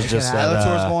 That was just Bellator's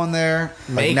that. going there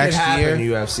like Make next it happen,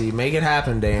 year. UFC. Make it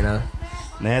happen, Dana.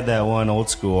 They had that one old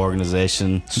school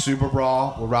organization. Super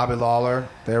Brawl with Robbie Lawler.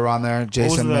 They were on there. What was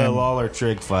Jason the Min. Lawler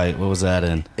Trig fight? What was that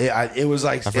in? It was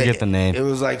like I forget the name. It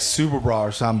was like Super Brawl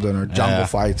or something or Jungle Yeah.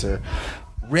 Fights or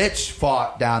Rich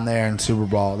fought down there in Super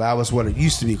Brawl. That was what it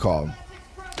used to be called.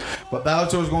 But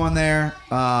Bellator's going there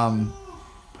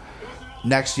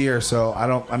next year, so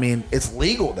I mean, it's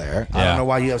legal there. I Yeah. don't know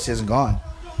why UFC hasn't gone.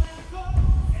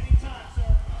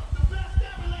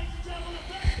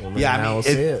 Yeah, Now we'll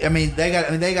see it. I mean, they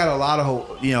got a lot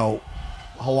of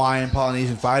Hawaiian,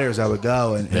 Polynesian fighters that would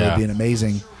go, and it Yeah. would be an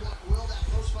amazing,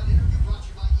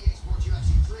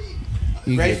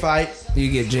 You great get, fight.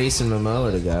 You get Jason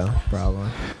Momoa to go, probably.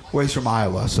 Well, he's from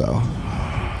Iowa, so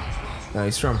No,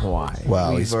 he's from Hawaii. Well,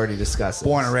 We've he's already discussed it.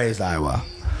 born and raised Iowa.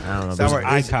 I don't know. Is but that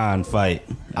where- is- Icon fight.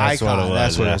 That's Icon. what it was.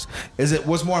 That's what yeah. it is. Is it?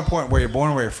 What's more important? Where you're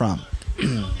born or where you're from? I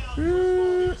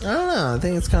don't know. I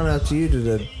think it's kind of up to you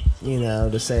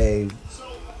to say,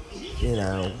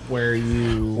 where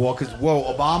you. Well,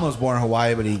 Obama was born in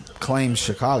Hawaii, but he claims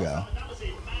Chicago.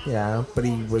 Yeah, but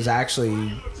he was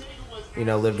actually,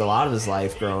 lived a lot of his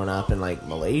life growing up in like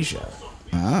Malaysia.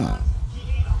 Ah.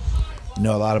 You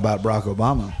know a lot about Barack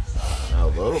Obama. A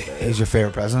little bit. He's your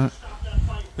favorite president?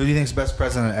 Who do you think is the best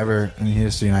president ever in the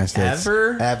history of the United States?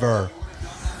 Ever.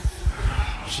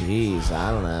 Jeez,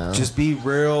 I don't know. Just be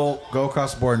real. Go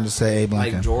across the board and just say Abe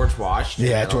Lincoln. like George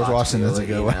Washington. Yeah, had a George lot to Washington do is a with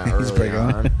good it, one. He's early pretty good.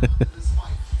 on.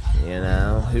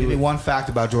 Give me Who one fact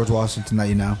about George Washington that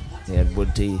you know. he had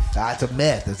wood teeth. That's a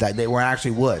myth. It's that they weren't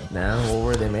actually wood. No, what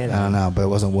were they made of? I don't know, but it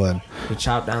wasn't wood. He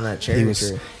chopped down that cherry He was-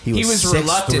 tree. he was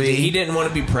reluctant. 6'3". He didn't want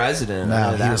to be president. I No,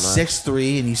 know he that was much.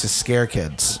 6'3" and he used to scare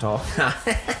kids. Tall.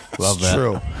 Love It's that.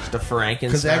 true. The Frankenstein.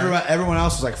 Because everyone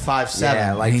else was like 5'7",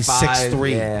 yeah, like and he's 5,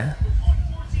 6'3". Yeah,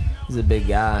 he's a big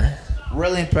guy.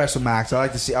 Really impressed with Max. I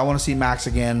want to see Max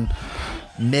again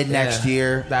mid next Yeah.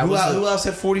 year. That Who was else, the- who else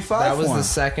had 45 That was for the him?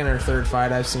 second or third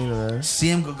fight I've seen of those. See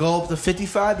him go up to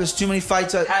 55. There's too many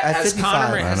fights at Has 55.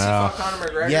 Conor, has he know. fought Conor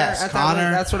McGregor? Yes, I thought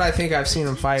Conor- That's what I think I've seen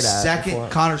him fight at. before.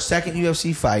 Connor's second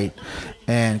UFC fight,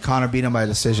 and Conor beat him by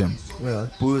decision. Really?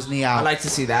 Blew his knee out. I'd like to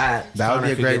see that. that would Conor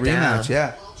be a could great get down. rematch.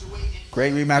 Yeah,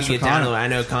 great rematch for Get down to it. Conor. I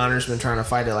know Conor's been trying to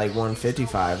fight at like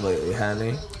 155 lately,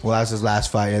 hasn't he? Well, that's his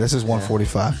last fight. Yeah, this is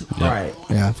 145. Right.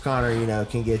 Yeah. If Conor,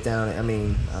 can get down, I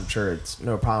mean, I'm sure it's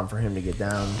no problem for him to get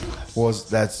down. His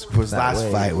That last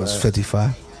way, fight was but-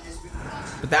 55.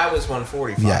 But that was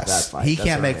 145. Yes, that fight. he That's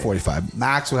can't what I make mean. 45.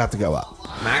 Max would have to go up.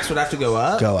 Max would have to go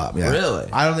up. Go up. Yeah. Really?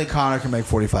 I don't think Conor can make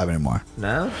 45 anymore.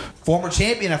 No. Former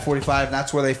champion at 45. And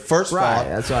that's where they first Right, fought.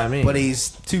 that's what I mean. But he's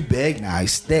too big now.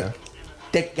 He's thick.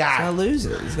 thick He's gotta guy. lose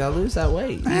it. He's gotta lose that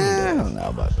weight. I don't know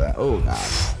about that. Oh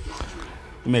God.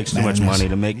 He makes too much money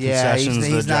to make concessions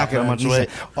to drop that much weight.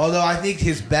 Although I think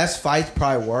his best fights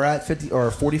probably were at 50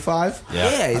 or 45.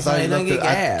 Yeah, he's not gonna get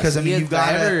gas. Because I mean, you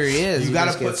whatever he is, you he got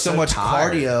just to put gets so much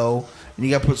tired. cardio and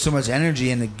you got to put so much energy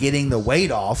into getting the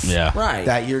weight off. Yeah. Right.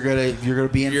 That you're gonna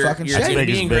be in fucking You're shape. gonna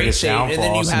be in great biggest shape, and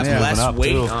then you downfalls have is moving less up,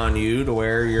 weight too. on you to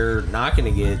where you're not gonna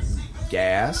get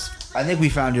gas. I think we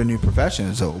found your new profession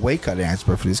as a weight cutting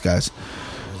expert for these guys.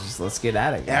 Just let's get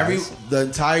at it, guys. The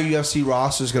entire UFC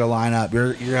roster is going to line up.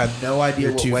 You have no idea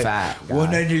You're what too weight. fat, Well,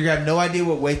 guy. no, you have no idea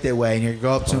what weight they weigh, and you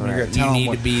go up to them. You're going to You tell them need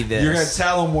what, to be this. You're going to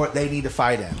tell them what they need to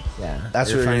fight in. Yeah, That's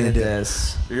you're what you're going to do.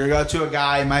 this. You're going to go to a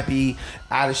guy who might be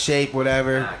out of shape,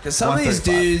 whatever. Because some of these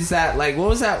 135. dudes that like, what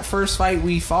was that first fight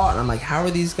we fought? And I'm like, how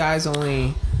are these guys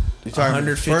only You're talking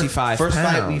 155 first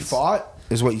pounds? fight we fought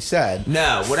is what you said.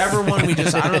 No, whatever one we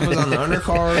just, I don't know if it was on the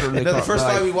undercard or No, the first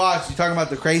fight we watched. You talking about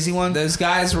the crazy one? those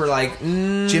guys were like,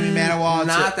 Jimmy Manuwa.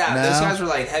 not that. No. Those guys were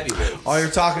like heavyweights. Oh, you're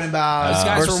talking about Those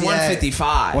guys were Mercier.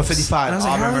 155. 155. And I was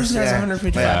like, how are these guys Mercier.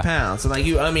 155 Yeah. pounds? And like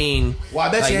I mean, Well,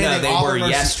 I bet like, you no, anything, they Oliver were Mercier-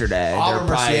 yesterday. They're Oliver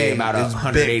probably Mercier about is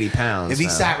 180 big. pounds. If he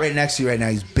now. sat right next to you right now,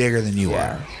 he's bigger than you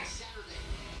Yeah. are.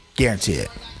 Guarantee it.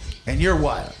 And you're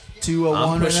what? 201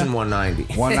 I'm pushing right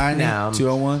 190. 190? now, I'm-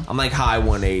 201? I'm like high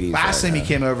 180s. Last time you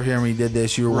came over here and we did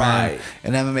this, you were wearing Right.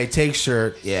 an MMA take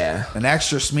shirt, Yeah. an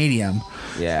extra medium,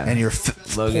 Yeah. and you're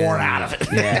Logan- pouring out of it.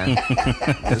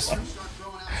 Yeah. Just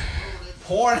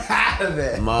Pouring out of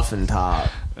it. muffin top.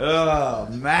 Oh,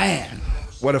 man.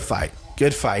 What a fight.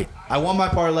 Good fight. I won my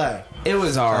parlay. It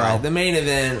was alright. Wow. The main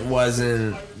event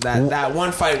wasn't that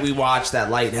one fight we watched, that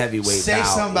light heavyweight. Say bout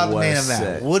something about the main was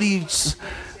event. sick. What do you... It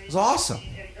was awesome.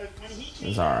 It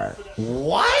was alright.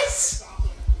 What?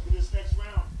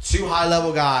 Two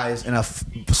high-level guys in a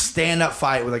stand-up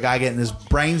fight with a guy getting his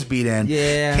brains beat in.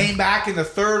 Yeah. Came back in the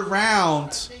third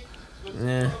round.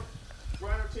 Yeah.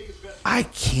 I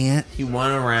can't. He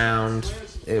won a round.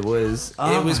 It was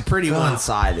Oh my pretty God.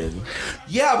 one-sided.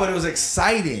 Yeah, but it was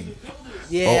exciting.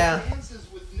 Yeah.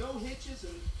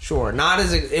 Sure. Not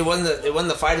as it wasn't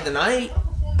the fight of the night.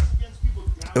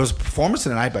 It was performance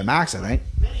of the night by Max, I think.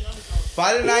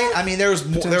 Fight of the night. I mean, there was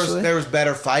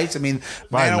better fights. I mean, Fight of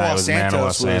the night Manuel was Santos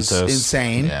Manuel was Santos.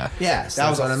 insane. Yeah. Yes, That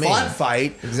was that's a what I fun mean.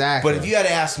 fight. Exactly. But if you had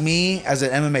to ask me as an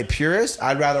MMA purist,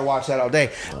 I'd rather watch that all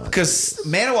day because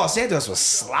Manuel Santos was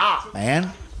slop,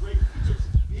 man.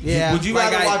 Yeah. Would you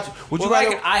rather watch? Would you rather?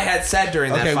 Like I had said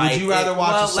during that Okay, fight. would you rather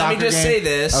watch well, a soccer let me just game? say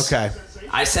this. Okay.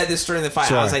 I said this during the fight.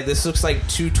 Sure. I was like, this looks like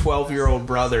two 12-year-old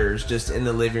brothers just in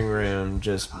the living room,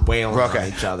 just wailing on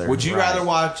each other. Would you Right. rather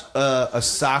watch a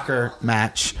soccer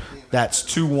match that's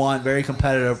 2-1, very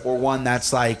competitive, or one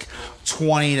that's like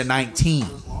 20-19?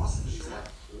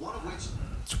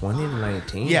 20 to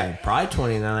 19? Yeah. Probably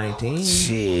 20 to 19.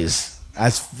 Jeez. I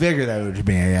figured that would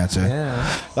be an answer.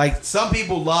 Yeah. Like, some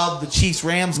people love the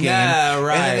Chiefs-Rams game. Yeah,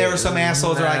 right. And then there were some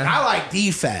assholes that are like, Nah. I like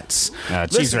defense.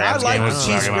 Chiefs-Rams I like game the was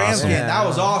fucking Chiefs-Rams awesome. game. That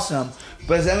was awesome.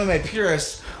 But as MMA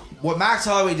purists, what Max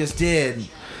Holloway just did,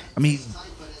 I mean,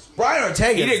 Brian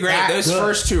Ortega He did great. that Those good.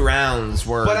 first two rounds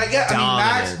were But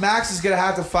dominant. Max is going to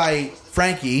have to fight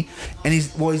Frankie, and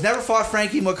he's never fought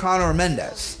Frankie Moicano or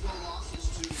Mendez.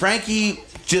 Frankie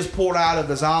just pulled out of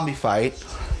the zombie fight.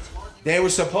 They were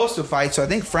supposed to fight, so I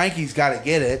think Frankie's got to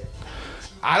get it.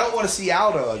 I don't want to see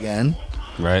Aldo again.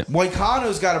 Right.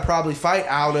 Moicano's got to probably fight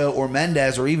Aldo or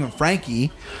Mendez or even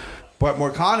Frankie, but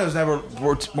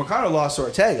Moicano lost to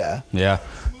Ortega, Yeah.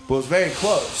 but it was very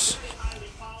close.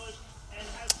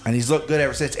 And he's looked good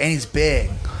ever since, and he's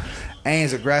big, and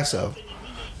he's aggressive.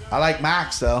 I like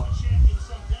Max, though.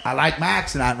 I like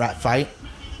Max in that fight.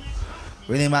 What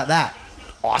do you think about that?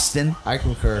 Austin? I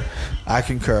concur. I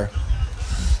concur.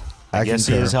 I guess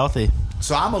he is healthy.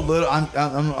 So I'm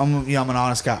I'm an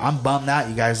honest guy. I'm bummed out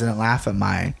you guys didn't laugh at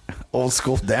my old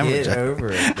school Denver Get joke.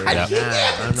 over it, dude. I Nah,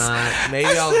 can't. I'm not. Maybe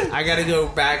I got to go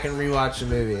back and rewatch the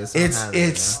movie. It's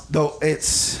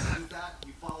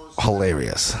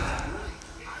hilarious.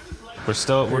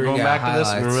 We're we going got back to this.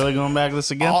 highlights. We're really going back to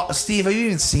this again. Steve, have you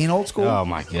even seen Old School? Oh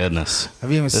my goodness. Have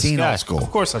you even This seen guy. Old School?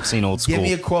 Of course I've seen Old School. Give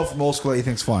me a quote from Old School that you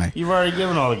think's funny. You've already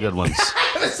given all the good ones. I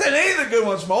haven't said any of the good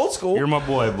ones from Old School. You're my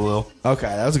boy, Blue. Okay,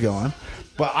 that was a good one.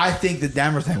 But I think the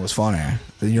Denver thing was funnier.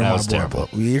 You're That my was boy, terrible.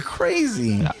 Blue. You're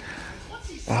crazy. Yeah.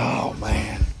 Oh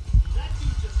man,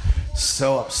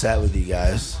 so upset with you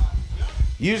guys.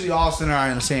 Usually Austin and I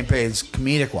are on the same page,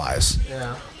 comedic wise,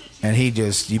 Yeah. and you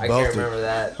I both. can't remember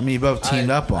that. I mean, you both teamed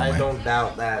up on I me. don't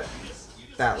doubt that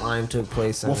line took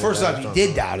place. Well, first off, you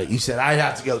did doubt it. You said I'd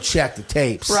have to go check the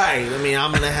tapes. Right. I mean,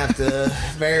 I'm gonna have to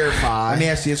verify. Let me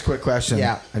ask you this quick question.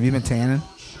 Yeah. Have you been tanning?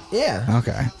 Yeah.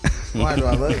 Okay. Why do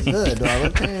I look good? Do I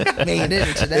look good? I mean, I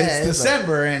didn't today. It's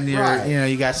December, and you're, Right.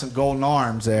 you got some golden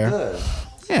arms there. Good.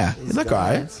 Yeah, you look all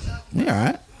right. You're all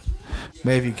right.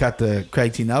 Maybe you cut the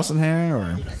Craig T. Nelson hair,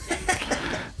 or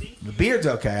the beard's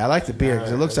okay. I like the beard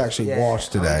because it looks actually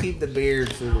washed I'll today. keep the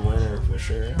beard through the winter for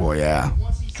sure. Boy, yeah,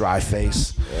 dry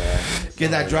face. Yeah.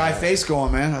 Get that dry face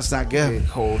going, man. That's not good.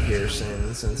 It's cold here soon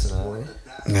in Cincinnati.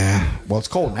 Yeah. Well, it's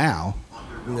cold now.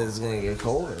 It's gonna get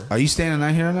colder. Are you staying the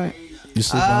night here tonight? You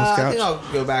sleep on this I couch? think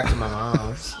I'll go back to my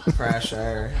mom's. Crash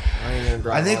there. I ain't gonna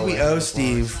drive I think all the we way owe to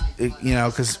Steve,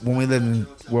 because when we lived in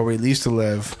where we used to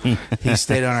live, he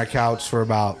stayed on our couch for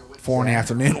about 4 in the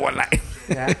afternoon one night.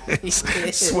 Yeah.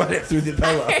 Sweated through the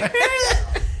pillow.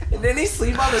 And then he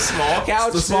sleep on the small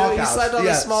couch. The small too? couch. He slept on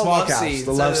Yeah, the small small love couch, seat.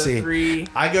 the love instead of seat. 3.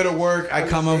 I go to work, I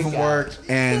come home from work,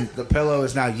 and the pillow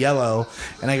is now yellow.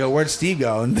 And I go, "Where'd Steve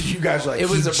go?" And you guys are like, It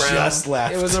was "He a brown. just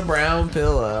left." It was a brown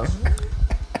pillow.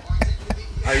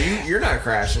 You're not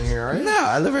crashing here, are you? No,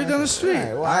 I live right down the street.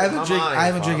 Right, well, I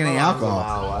haven't drank any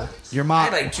alcohol. Your I mom,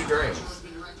 had like 2 drinks.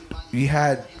 you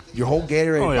had your whole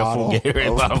Gatorade Oh, yeah, bottle, full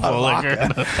Gatorade bottle full of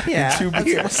liquor. Yeah, 2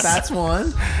 beers. That's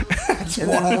one.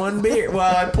 Then 1 beer.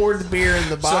 Well, I poured the beer in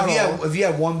the So bottle. if you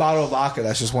have 1 bottle of vodka,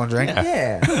 that's just 1 drink.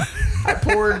 Yeah. I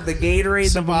poured the Gatorade,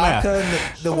 Simple the vodka,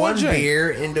 math. and the One 1 drink. beer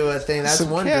into a thing. That's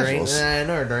Some 1 drink. casuals. And then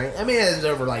another drink. I mean, it's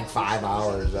over like 5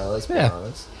 hours, though. Let's be Yeah.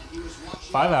 honest.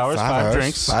 5 hours, 5 hours,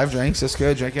 drinks. 5 drinks. That's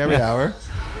good. Drink every hour.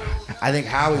 I think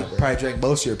Howie probably drank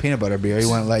most of your peanut butter beer. He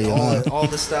wouldn't let you alone. All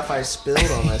the stuff I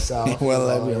spilled on myself. He wouldn't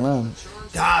let me alone.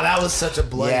 God, that was such a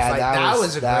bloody fight. That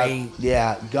was a great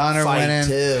Yeah, Gunner fight, winning.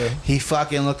 too. He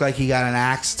fucking looked like he got an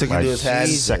axe took Like into his head.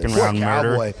 second Poor round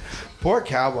cowboy. murder. Poor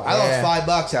cowboy. I Yeah. lost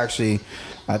 $5 actually.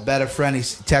 I bet a friend. He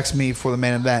texted me for the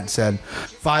main event and said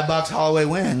 $5 Holloway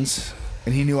wins,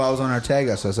 and he knew I was on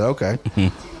Ortega. So I said okay.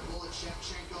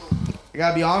 I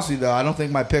gotta be honest with you though. I don't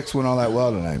think my picks went all that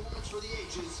well tonight.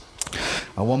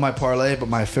 I won my parlay, but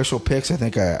my official picks, I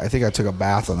think I took a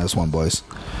bath on this one, boys.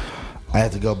 I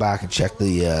have to go back and check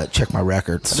my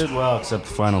records. I did well, except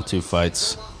the final 2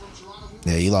 fights.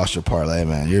 Yeah, you lost your parlay,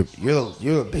 man.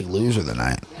 You're a big loser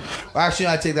tonight. Well, actually,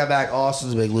 I take that back.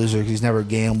 Austin's a big loser because he's never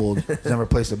gambled. He's never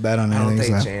placed a bet on I don't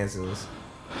anything. take so. chances.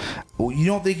 Well, you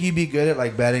don't think you'd be good at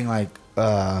like betting like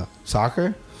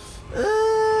soccer?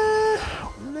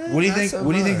 What do you think?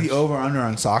 What do you think the over under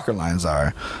on soccer lines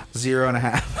are?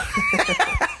 0.5.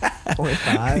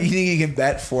 0.5. You think you can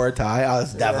bet for a tie? I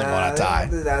was definitely want a tie.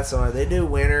 That's all right. They do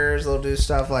winners. They'll do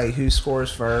stuff like who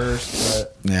scores first,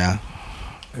 but Yeah.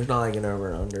 there's not like an over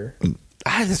and under.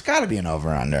 There's got to be an over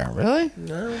under. Really?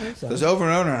 No, I don't think so. There's over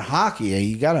and under in hockey.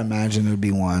 You got to imagine there'd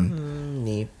be one.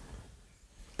 Neat.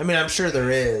 I mean, I'm sure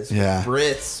there is. Yeah.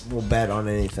 Brits will bet on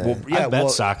anything. I bet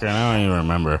soccer, and I don't even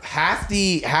remember. Half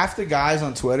the guys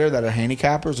on Twitter that are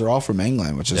handicappers are all from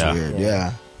England, which is Yeah. weird.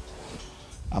 Yeah.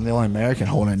 I'm the only American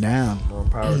holding it down. More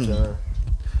power to them.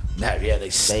 Yeah,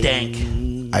 they stink.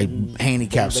 I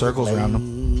handicap circles around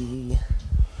them.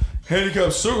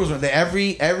 Handicap circles around them.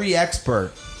 Every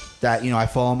expert that I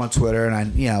follow them on Twitter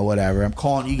and whatever. I'm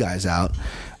calling you guys out.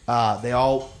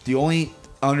 The only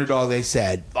underdog they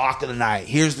said lock of the night.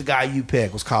 Here's the guy you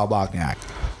pick was Kyle Bogniak.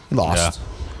 He lost. Yeah.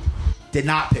 Did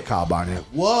not pick Kyle Bogniak.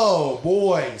 Whoa,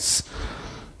 boys!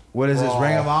 What is this?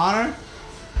 Ring of Honor?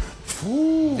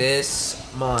 Ooh. This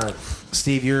month.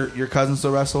 Steve, your cousin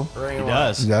still wrestle? Ring He of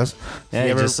does. He does. Yeah, He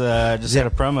he ever- just had a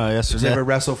promo Did yesterday. you ever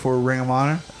wrestle for Ring of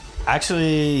Honor?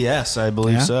 Actually, yes, I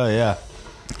believe Yeah? so, yeah.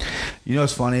 You know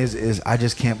what's funny is I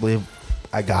just can't believe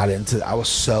I was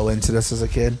so into this as a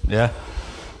kid. Yeah.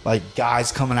 Like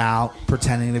guys coming out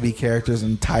pretending to be characters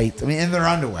in tight. I mean, in their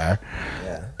underwear.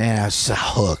 Yeah. And I was just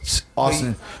hooked.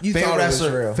 Austin, you favorite thought it was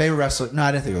wrestler. real. Favorite wrestler. No,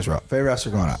 I didn't think it was real. Favorite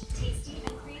wrestler growing up.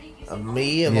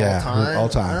 Me of Yeah, all time. all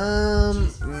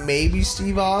time. Maybe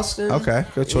Steve Austin. Okay,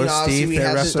 good choice. obviously Steve, we favorite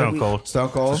had to- wrestler. Stone Cold. Stone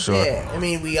Cold. For sure. Yeah, I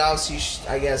mean, we obviously,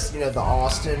 I guess, the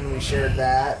Austin, we shared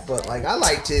that, but like, I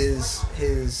liked his.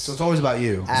 So it's always about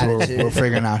you. So Attitude. we're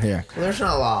figuring out here. Well, there's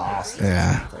not a lot of Austin.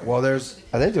 Yeah. Well,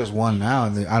 I think there's one now.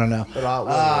 I don't know. But I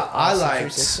Austin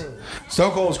liked 316.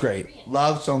 Stone Cold's great.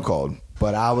 Love Stone Cold,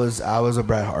 but I was a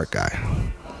Bret Hart guy.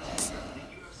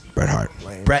 Bret Hart.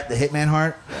 Lame. Bret the Hitman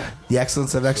Hart. The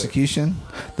excellence of execution.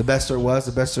 The best there was,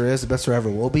 the best there is, the best there ever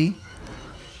will be.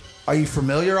 Are you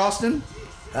familiar, Austin?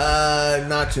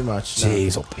 Not too much. No.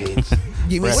 Jeez, oh Pete.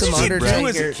 Give me What some did you Undertaker. do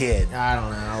as a kid? I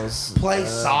don't know. I was Play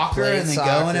soccer played and then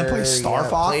go in and play Star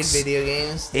Fox? Played video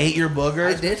games. Ate your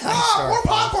boogers? I did play Star more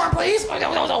Fox. popcorn, please.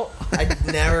 I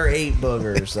never ate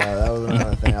boogers, though. That was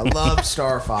another thing. I love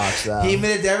Star Fox, though. He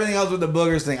admitted to everything else with the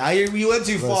boogers thing. You went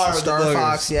too far with Star the boogers.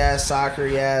 Fox, yes. Soccer,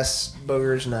 yes.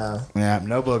 Boogers, no. Yeah,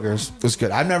 no boogers. It was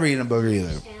good. I've never eaten a booger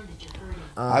either.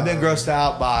 I've been grossed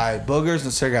out by boogers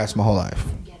and cigarettes my whole life.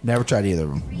 Never tried either of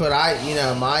them. But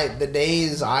the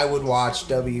days I would watch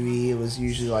WE, it was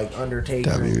usually like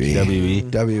Undertaker. WE.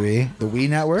 The WE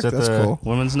Network? That's cool.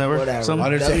 Women's Network? Whatever.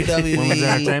 WWE. Women's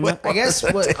Entertainment? I guess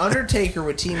what Undertaker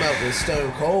would team up with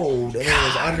Stone Cold, and then it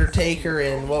was Undertaker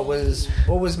and what was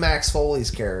Max Foley's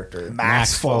character?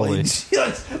 Max Foley. let's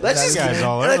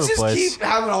just keep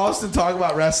having Austin talk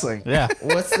about wrestling. Yeah.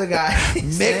 What's the guy?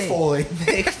 Mick Foley.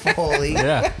 Mick Foley.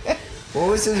 Yeah. What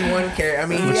was his one character? I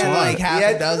mean, he had like half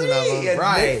a dozen of them.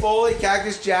 Right. Mick Foley,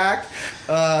 Cactus Jack,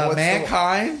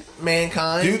 Mankind.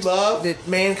 Mankind. Dude Love.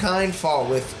 Mankind fought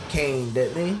with Kane,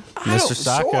 didn't he? Mr.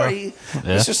 Socko. Sorry. Yeah.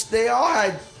 It's just they all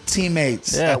had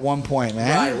teammates at one point,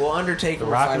 man. Right. Well, Undertaker.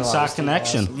 Rock and Sock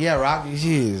Connection. Yeah, Rock.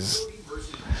 Jeez.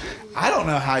 I don't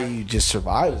know how you just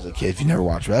survived as a kid if you never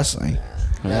watched wrestling.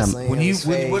 Wrestling When you is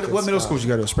fake what and middle stuff. school did you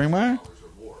go to? Springmire?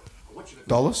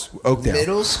 Dulles? Oakdale.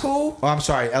 Middle school? Oh, I'm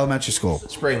sorry, elementary school.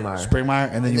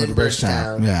 Springmire. And then you went to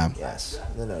Bridgetown. Yeah. Yes.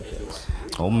 Then Oakdale.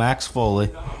 Old Max Foley.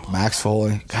 Max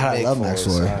Foley. God, I Big love Max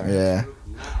Foley, Foley. sorry. Yeah.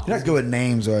 You're not good with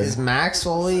names, are you? Is Max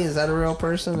Foley? Is that a real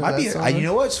person? Might be. You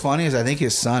know what's funny is I think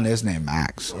his son is named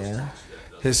Max. Yeah.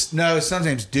 His son's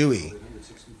name's Dewey.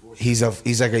 He's like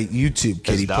a YouTube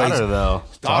kid. His daughter, though.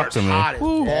 Talk to me. Hot as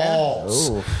balls.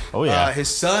 Ooh. Oh, yeah. His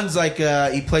son's like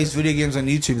he plays video games on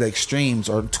YouTube, like streams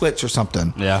or Twitch or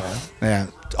something. Yeah. Yeah.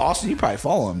 Austin, you probably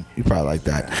follow him. You probably like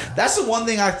that. That's the one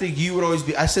thing I think you would always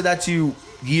be. I said that to you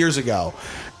years ago.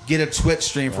 Get a Twitch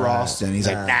stream for Austin. He's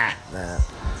like, nah.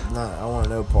 I want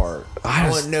no part. I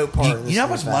want no part. in this You know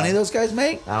how much money those guys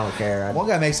make? I don't care. One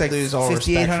guy makes like lose all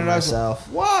respect for $5,800. myself.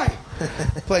 Why?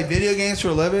 Play video games for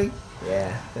a living?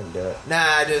 Yeah, didn't do it.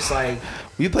 Nah, just like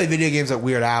We play video games at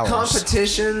weird hours.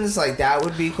 competitions, like that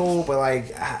would be cool. But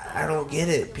like, I don't get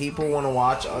it. People want to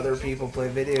watch other people play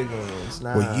video games.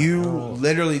 Nah, Well, you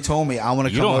literally told me I want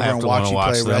to You come don't over have and to watch wanna you watch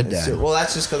play them. Red Dead. Well,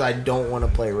 that's just because I don't want to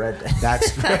play Red Dead.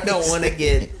 That's I don't want to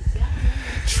get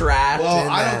trapped. Well, in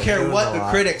I that don't care doing what a the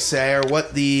lot. critics say or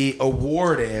what the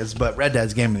award is, but Red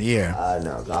Dead's Game of the Year.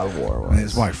 No, God of War. I mean,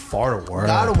 it's my fart award.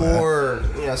 God of but-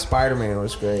 War. Spider-Man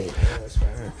was great.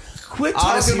 Quit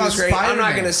Honestly, talking it about was great. Spider-Man. I'm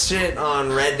not gonna shit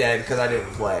on Red Dead because I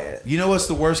didn't play it. You know what's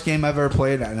the worst game I've ever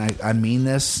played? And I mean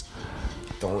this.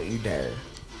 Don't you dare.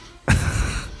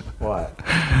 What?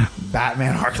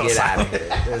 Batman Arkham Get out Asylum. of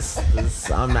here.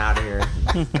 This I'm out of here.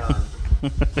 Done.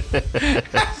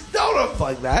 Don't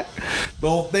unplug that. The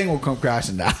whole thing will come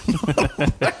crashing down.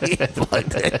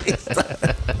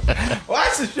 Well,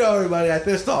 that's the show, everybody. I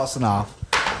pissed Austin off.